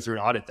going to go through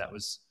an audit that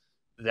was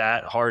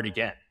that hard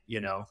again,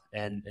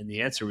 and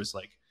the answer was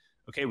like,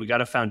 okay, we got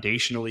to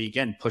foundationally,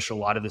 again, push a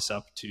lot of this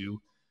up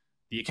to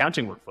the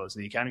accounting workflows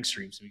and the accounting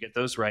streams. And we get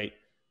those right.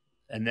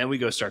 And then we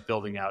go start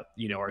building out,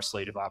 our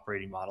slate of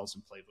operating models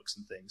and playbooks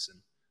and things. And,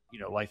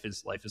 life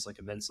is like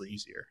immensely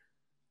easier.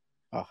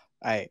 Oh,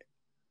 I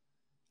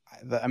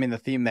mean, the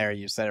theme there,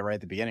 you said it right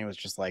at the beginning, was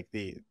just like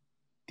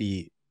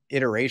the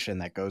iteration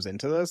that goes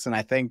into this. And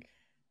I think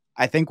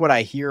what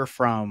I hear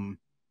from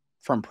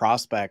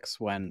prospects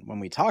when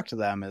we talk to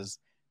them is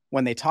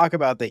when they talk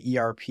about the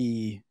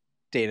ERP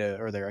data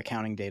or their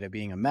accounting data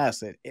being a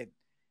mess,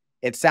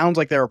 it sounds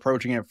like they're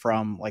approaching it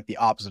from like the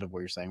opposite of what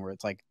you're saying, where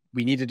it's like,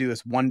 we need to do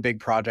this one big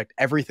project.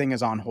 Everything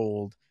is on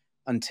hold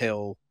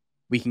until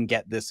we can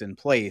get this in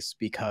place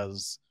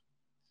because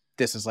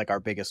this is like our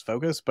biggest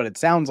focus. But it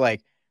sounds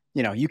like,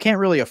 you can't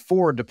really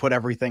afford to put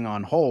everything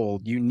on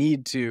hold. You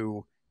need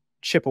to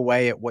chip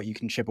away at what you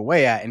can chip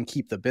away at and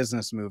keep the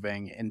business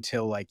moving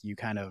until like you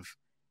kind of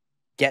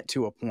get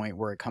to a point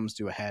where it comes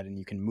to a head and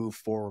you can move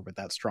forward with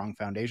that strong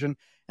foundation.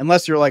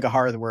 Unless you're like a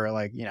Hearth where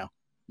like,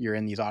 you're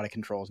in these audit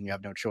controls and you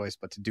have no choice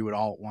but to do it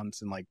all at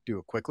once and like do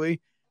it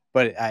quickly.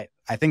 But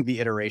I think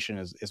the iteration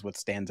is what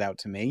stands out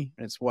to me.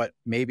 And it's what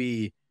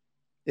maybe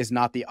is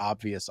not the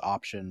obvious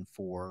option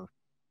for,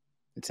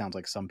 it sounds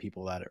like, some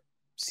people that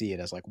see it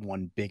as like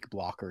one big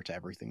blocker to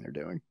everything they're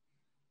doing.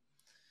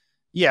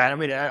 Yeah. I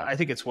mean, I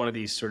think it's one of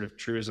these sort of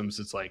truisms.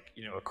 It's like,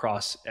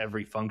 across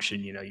every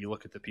function, you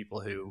look at the people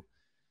who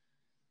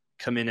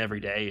come in every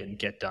day and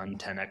get done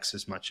 10x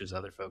as much as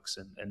other folks.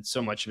 And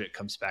so much of it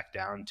comes back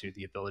down to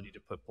the ability to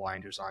put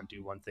blinders on,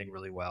 do one thing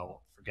really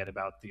well, forget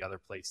about the other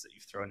plates that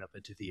you've thrown up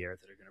into the air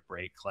that are going to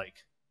break.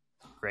 Like,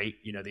 great.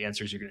 The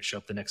answer is you're going to show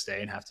up the next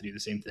day and have to do the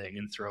same thing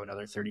and throw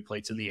another 30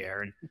 plates in the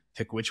air and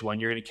pick which one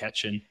you're going to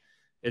catch. And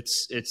it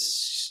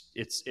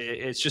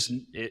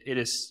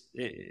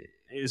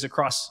is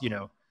across,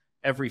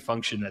 every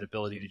function, that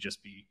ability to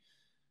just be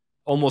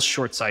almost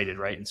short-sighted,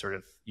 right? And sort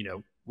of,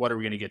 what are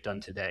we going to get done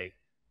today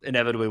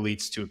inevitably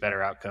leads to a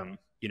better outcome,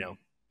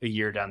 a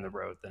year down the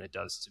road than it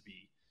does to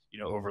be,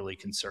 overly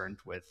concerned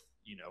with,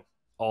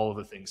 all of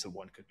the things that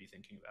one could be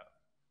thinking about.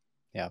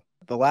 Yeah.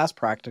 The last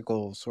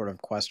practical sort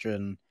of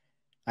question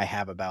I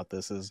have about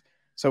this is,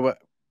 so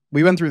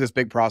we went through this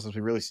big process.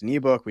 We released an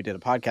ebook. We did a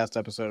podcast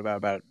episode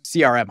about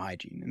CRM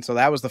hygiene. And so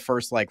that was the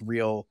first like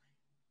real,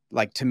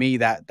 like, to me,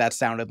 that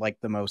sounded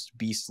like the most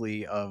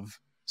beastly of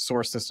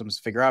source systems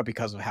to figure out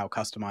because of how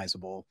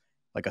customizable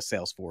like a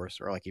Salesforce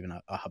or like even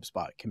a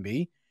HubSpot can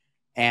be.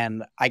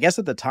 And I guess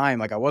at the time,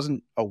 like, I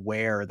wasn't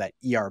aware that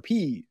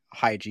ERP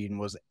hygiene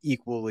was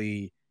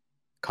equally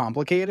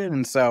complicated.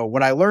 And so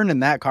what I learned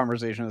in that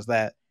conversation is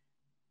that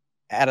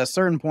at a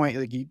certain point,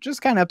 like, you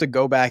just kind of have to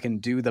go back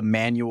and do the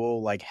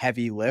manual, like,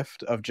 heavy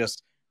lift of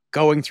just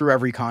going through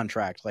every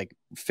contract, like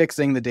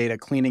fixing the data,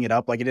 cleaning it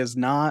up. Like, it is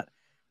not,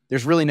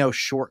 there's really no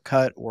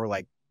shortcut or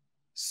like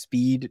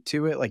speed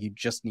to it. Like, you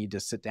just need to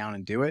sit down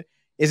and do it.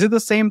 Is it the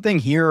same thing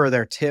here? Are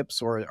there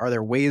tips or are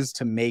there ways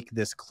to make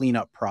this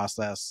cleanup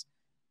process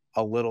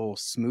a little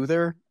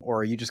smoother?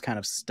 Or are you just kind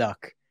of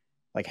stuck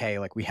like, hey,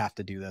 like, we have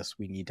to do this.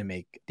 We need to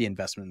make the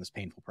investment in this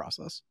painful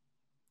process?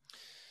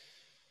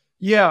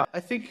 Yeah,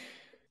 I think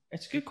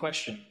it's a good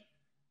question.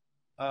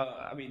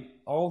 I mean,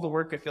 all the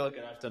work I feel like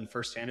I've done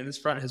firsthand in this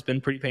front has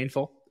been pretty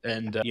painful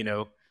and,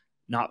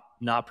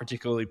 not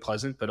particularly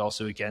pleasant, but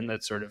also, again,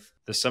 that's sort of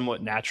the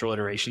somewhat natural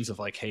iterations of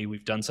like, hey,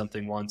 we've done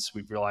something once.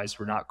 We've realized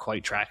we're not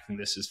quite tracking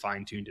this as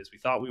fine-tuned as we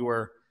thought we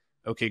were.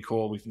 Okay,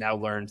 cool. We've now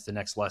learned the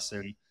next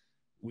lesson.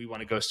 We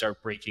want to go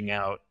start breaking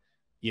out,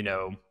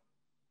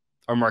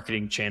 our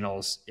marketing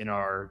channels in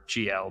our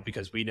GL,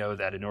 because we know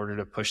that in order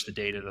to push the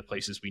data to the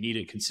places we need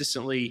it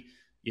consistently,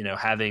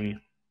 having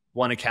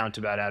one account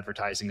about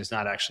advertising is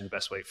not actually the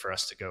best way for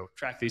us to go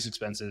track these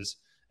expenses.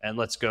 And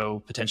let's go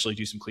potentially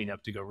do some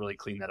cleanup to go really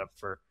clean that up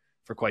for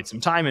quite some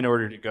time in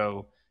order to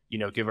go,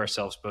 give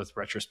ourselves both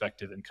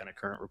retrospective and kind of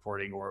current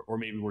reporting, or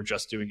maybe we're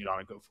just doing it on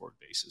a go forward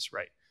basis,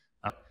 right?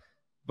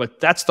 But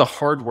that's the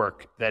hard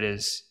work that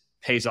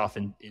pays off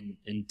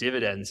in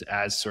dividends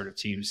as sort of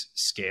teams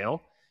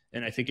scale.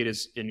 And I think it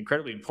is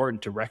incredibly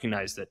important to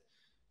recognize that,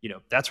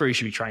 that's where you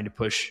should be trying to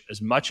push as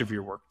much of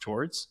your work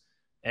towards.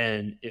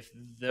 And if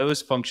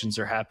those functions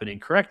are happening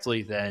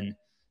correctly, then,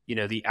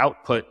 the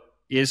output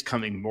is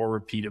coming more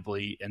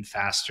repeatably and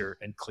faster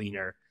and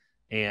cleaner.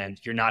 And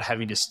you're not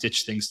having to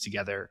stitch things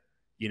together,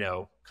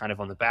 kind of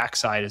on the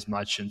backside as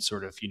much and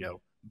sort of,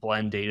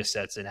 blend data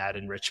sets and add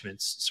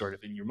enrichments sort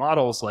of in your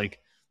models, like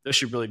those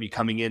should really be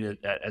coming in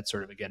at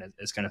sort of, again,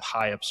 as kind of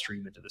high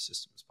upstream into the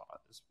system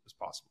as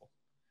possible.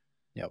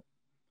 Yep.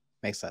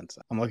 Makes sense.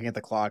 I'm looking at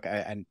the clock.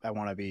 I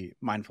want to be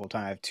mindful of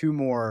time. I have two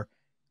more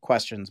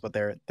questions, but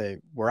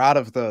we're out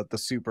of the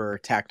super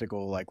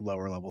tactical, like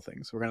lower level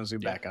things. So we're going to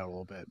zoom back out a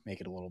little bit,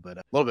 make it a little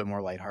bit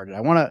more lighthearted.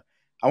 I want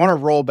to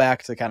roll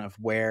back to kind of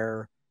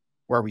where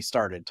we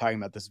started, talking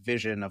about this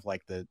vision of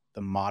like the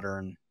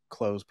modern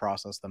close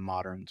process, the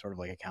modern sort of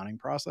like accounting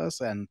process.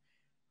 And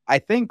I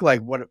think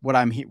like what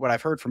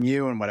I've heard from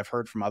you and what I've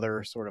heard from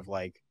other sort of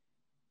like,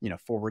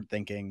 forward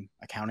thinking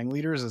accounting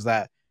leaders is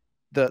that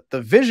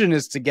the vision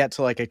is to get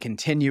to like a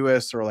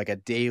continuous or like a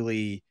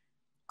daily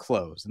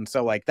close. And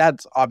so like,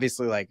 that's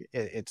obviously like,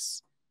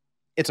 it's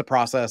a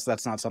process.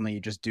 That's not something you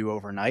just do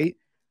overnight,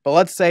 but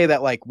let's say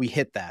that like we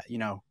hit that,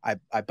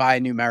 I buy a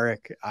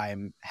Numeric,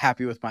 I'm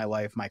happy with my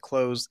life. My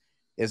close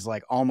is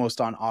like almost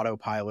on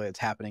autopilot. It's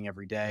happening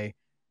every day.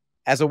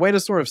 As a way to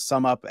sort of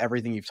sum up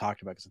everything you've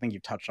talked about, because I think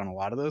you've touched on a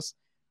lot of this,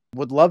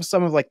 would love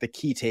some of like the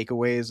key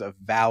takeaways of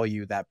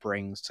value that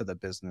brings to the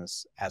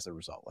business as a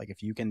result. Like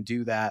if you can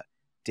do that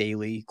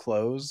daily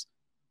close,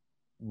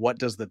 what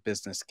does the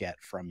business get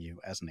from you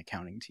as an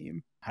accounting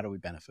team? How do we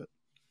benefit?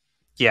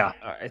 Yeah,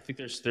 I think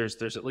there's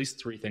at least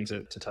three things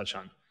to touch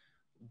on.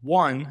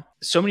 One,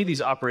 so many of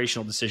these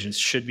operational decisions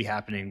should be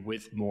happening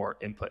with more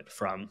input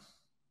from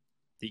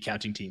the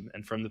accounting team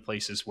and from the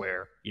places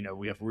where,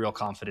 we have real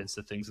confidence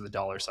that things with the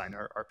dollar sign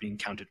are being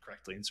counted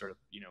correctly and sort of,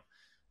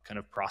 kind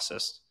of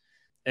processed.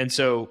 And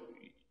so,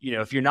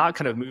 if you're not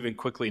kind of moving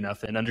quickly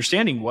enough and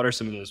understanding what are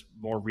some of those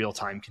more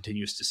real-time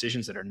continuous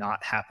decisions that are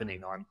not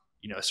happening on,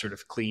 a sort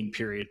of clean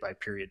period by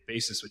period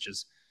basis, which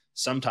is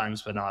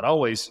sometimes, but not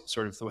always,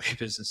 sort of the way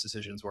business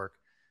decisions work,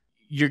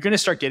 you're going to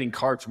start getting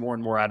carved more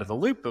and more out of the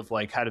loop of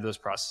like, how do those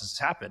processes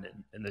happen?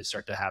 And they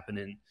start to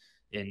happen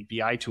in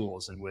BI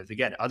tools and with,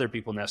 again, other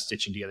people now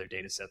stitching together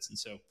data sets. And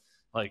so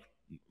like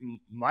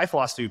my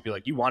philosophy would be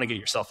like, you want to get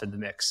yourself in the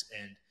mix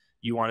and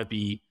you want to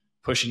be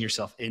pushing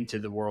yourself into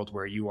the world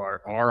where you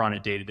are on a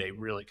day-to-day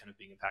really kind of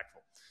being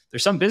impactful.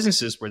 There's some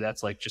businesses where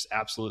that's like just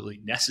absolutely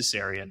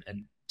necessary and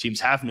teams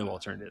have no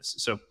alternatives.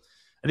 So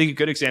I think a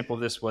good example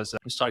of this was I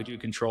was talking to a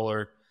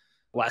controller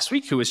last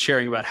week who was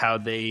sharing about how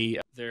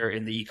they're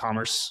in the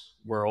e-commerce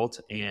world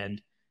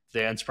and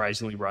they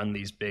unsurprisingly run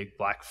these big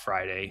Black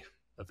Friday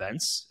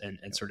events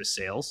and sort of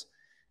sales.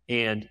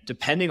 And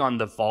depending on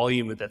the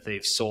volume that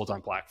they've sold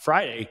on Black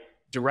Friday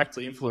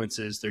directly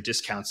influences their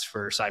discounts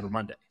for Cyber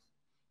Monday.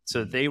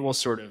 So they will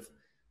sort of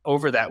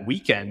over that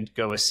weekend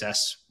go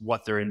assess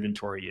what their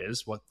inventory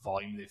is, what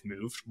volume they've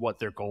moved, what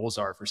their goals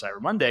are for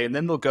Cyber Monday, and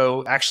then they'll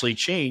go actually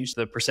change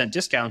the percent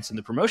discounts and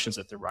the promotions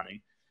that they're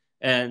running.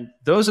 And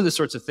those are the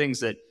sorts of things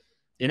that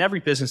in every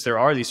business there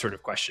are these sort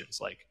of questions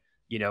like,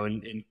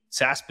 in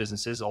SaaS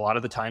businesses, a lot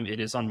of the time it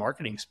is on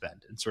marketing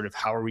spend and sort of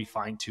how are we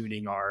fine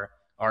tuning our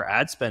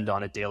ad spend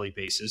on a daily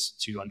basis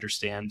to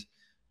understand,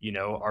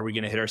 are we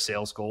going to hit our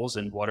sales goals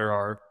and what are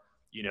our,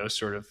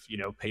 sort of,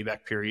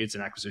 payback periods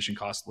and acquisition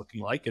costs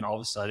looking like? And all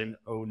of a sudden,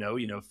 oh no,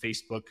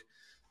 Facebook,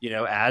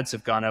 ads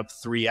have gone up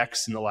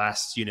 3x in the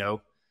last,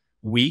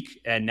 week.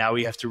 And now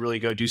we have to really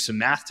go do some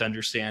math to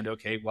understand,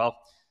 okay, well,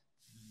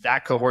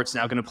 that cohort's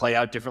now going to play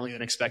out differently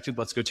than expected.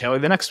 Let's go tailor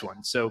the next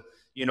one. So,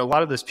 a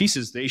lot of those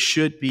pieces, they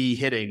should be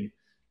hitting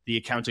the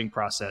accounting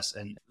process.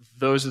 And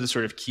those are the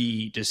sort of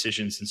key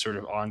decisions and sort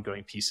of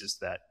ongoing pieces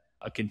that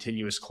a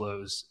continuous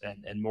close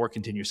and more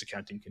continuous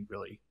accounting can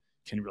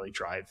really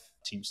drive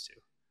teams to.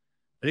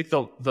 I think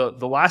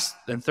the last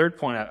and third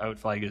point I would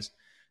flag is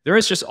there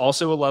is just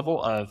also a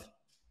level of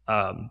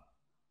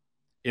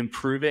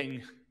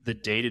improving the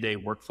day-to-day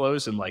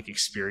workflows and like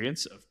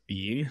experience of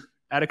being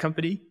at a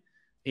company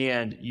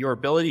and your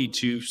ability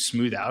to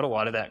smooth out a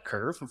lot of that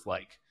curve of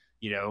like,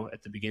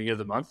 at the beginning of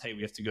the month, hey,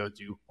 we have to go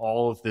do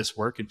all of this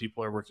work and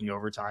people are working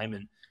overtime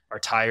and are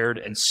tired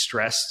and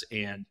stressed.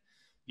 And,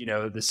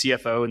 the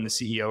CFO and the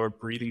CEO are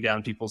breathing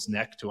down people's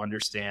neck to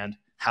understand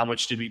how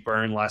much did we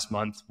burn last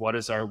month? What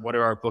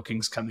are our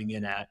bookings coming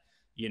in at?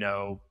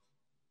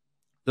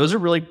 Those are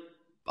really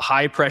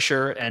high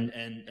pressure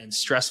and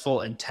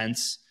stressful,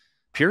 intense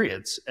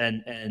periods.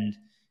 And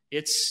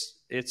it's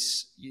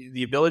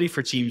the ability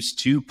for teams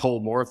to pull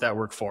more of that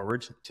work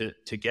forward,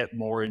 to get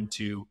more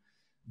into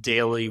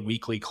daily,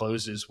 weekly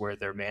closes where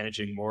they're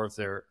managing more of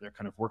their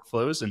kind of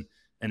workflows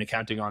and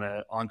accounting on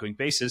an ongoing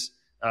basis,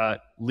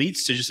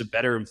 leads to just a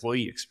better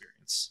employee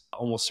experience,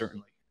 almost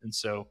certainly. And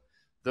so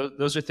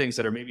those are things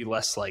that are maybe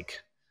less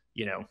like,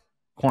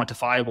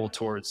 quantifiable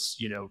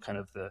towards, kind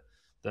of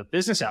the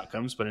business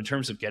outcomes, but in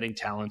terms of getting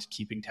talent,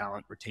 keeping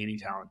talent, retaining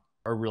talent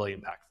are really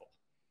impactful.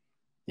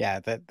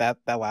 Yeah,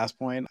 that last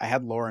point, I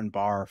had Lauren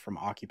Barr from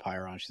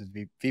Occupier on. She's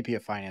VP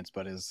of Finance,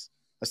 but is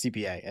a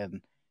CPA.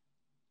 And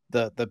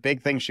the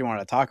big thing she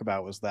wanted to talk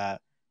about was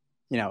that,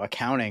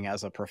 accounting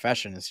as a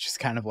profession is just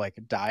kind of like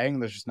dying.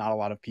 There's just not a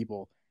lot of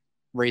people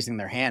raising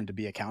their hand to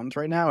be accountants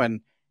right now.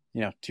 And,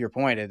 to your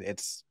point,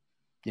 it's,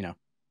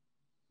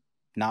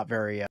 not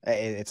very,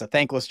 it's a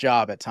thankless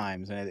job at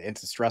times and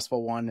it's a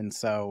stressful one. And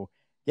so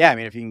yeah, I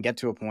mean, if you can get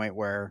to a point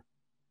where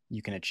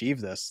you can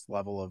achieve this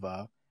level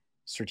of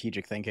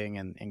strategic thinking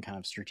and kind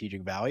of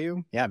strategic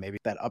value, yeah, maybe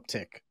that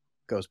uptick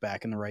goes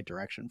back in the right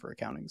direction for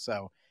accounting.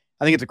 So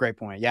I think it's a great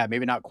point. Yeah,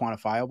 maybe not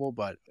quantifiable,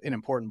 but an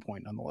important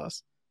point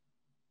nonetheless.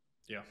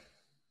 Yeah.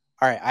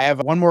 All right, I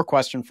have one more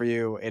question for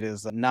you. It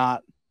is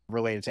not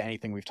related to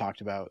anything we've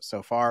talked about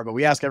so far, but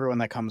we ask everyone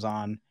that comes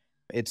on.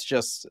 It's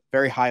just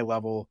very high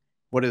level.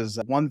 What is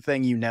one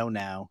thing you know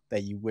now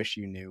that you wish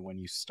you knew when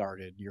you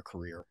started your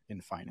career in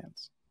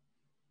finance?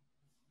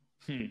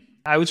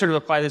 I would sort of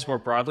apply this more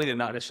broadly to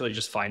not necessarily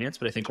just finance,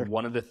 but I think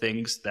one of the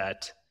things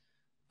that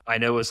I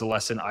know is a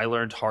lesson I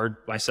learned hard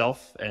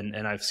myself, and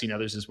I've seen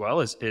others as well,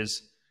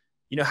 is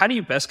how do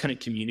you best kind of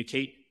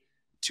communicate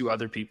to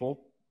other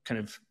people kind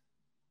of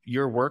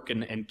your work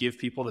and give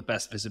people the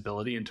best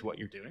visibility into what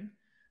you're doing.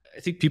 I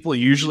think people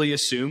usually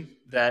assume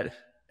that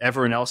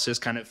everyone else has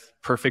kind of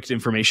perfect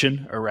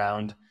information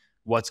around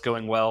what's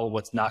going well,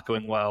 what's not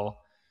going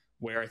well,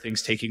 where are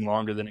things taking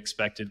longer than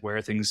expected, where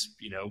are things,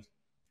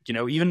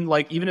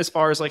 even as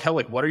far as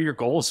what are your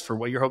goals for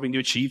what you're hoping to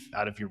achieve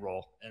out of your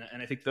role?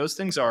 And I think those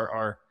things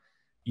are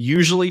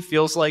usually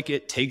feels like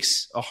it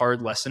takes a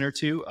hard lesson or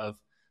two of,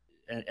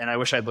 and I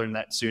wish I'd learned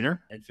that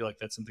sooner, and feel like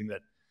that's something that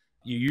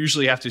you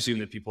usually have to assume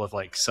that people have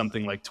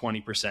something like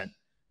 20%,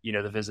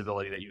 the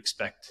visibility that you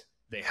expect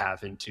they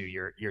have into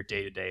your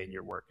day-to-day and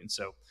your work. And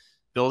so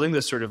building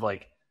those sort of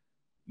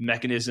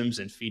mechanisms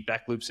and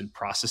feedback loops and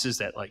processes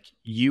that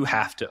you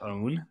have to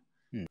own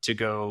to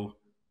go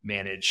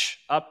manage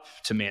up,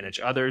 to manage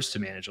others, to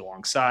manage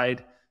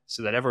alongside,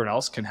 so that everyone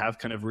else can have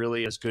kind of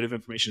really as good of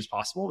information as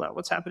possible about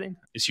what's happening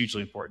is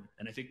hugely important.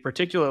 And I think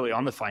particularly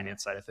on the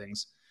finance side of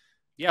things,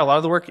 a lot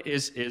of the work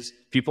is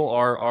people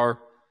are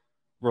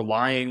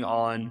relying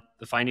on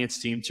the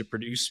finance team to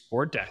produce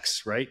board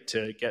decks, right?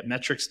 To get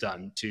metrics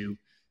done,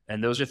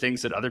 and those are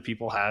things that other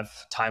people have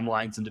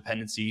timelines and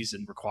dependencies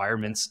and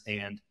requirements,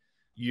 and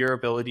your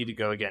ability to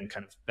go, again,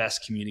 kind of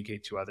best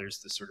communicate to others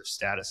the sort of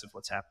status of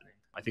what's happening,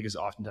 I think is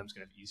oftentimes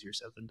going to be easier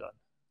said than done.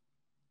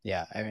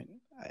 Yeah. I mean,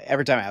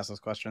 every time I ask this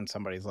question,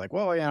 somebody's like,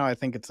 well, I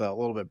think it's a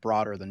little bit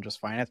broader than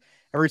just finance.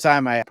 Every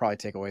time I probably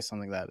take away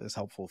something that is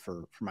helpful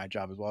for my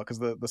job as well, because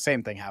the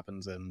same thing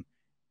happens in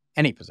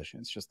any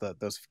position. It's just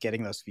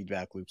getting those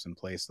feedback loops in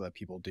place so that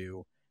people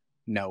do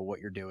know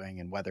what you're doing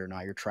and whether or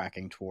not you're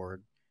tracking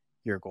toward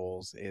your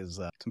goals is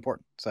it's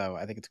important. So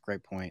I think it's a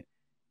great point.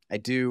 I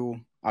do,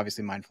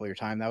 obviously mindful of your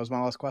time. That was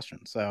my last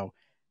question. So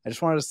I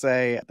just wanted to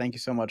say thank you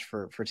so much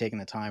for taking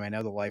the time. I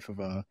know the life of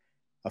a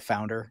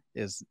founder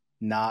is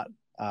not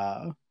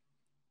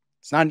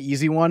it's not an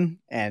easy one,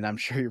 and I'm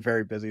sure you're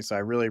very busy. So I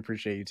really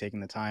appreciate you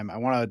taking the time. I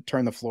want to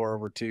turn the floor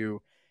over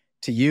to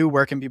you.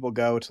 Where can people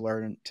go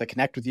to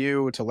connect with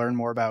you, to learn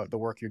more about the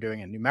work you're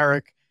doing at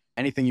Numeric?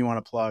 Anything you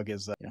want to plug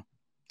is,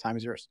 time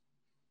is yours.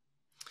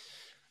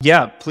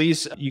 Yeah,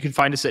 please. You can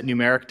find us at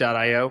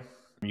numeric.io.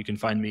 You can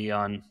find me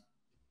on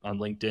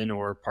LinkedIn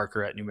or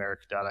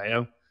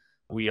parker@numeric.io.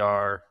 We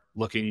are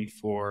looking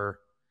for,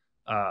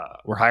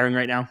 we're hiring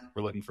right now.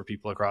 We're looking for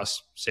people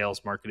across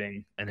sales,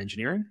 marketing, and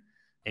engineering,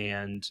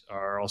 and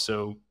are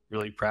also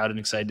really proud and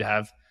excited to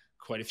have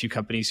quite a few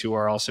companies who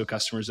are also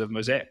customers of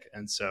Mosaic.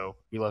 And so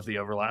we love the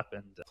overlap,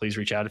 and please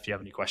reach out if you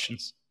have any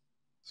questions.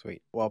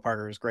 Sweet. Well,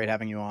 Parker, it was great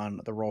having you on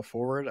the Roll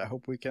Forward. I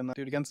hope we can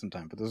do it again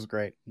sometime, but this is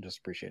great. Just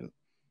appreciate it.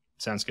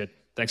 Sounds good.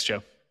 Thanks,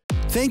 Joe.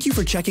 Thank you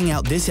for checking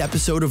out this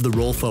episode of The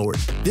Roll Forward.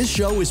 This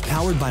show is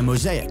powered by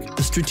Mosaic,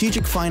 the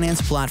strategic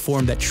finance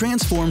platform that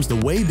transforms the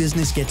way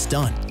business gets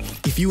done.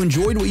 If you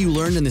enjoyed what you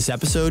learned in this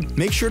episode,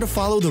 make sure to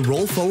follow The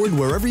Roll Forward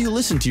wherever you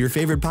listen to your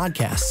favorite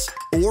podcasts,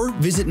 or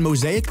visit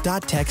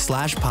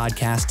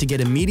mosaic.tech/podcast to get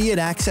immediate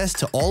access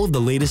to all of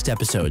the latest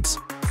episodes.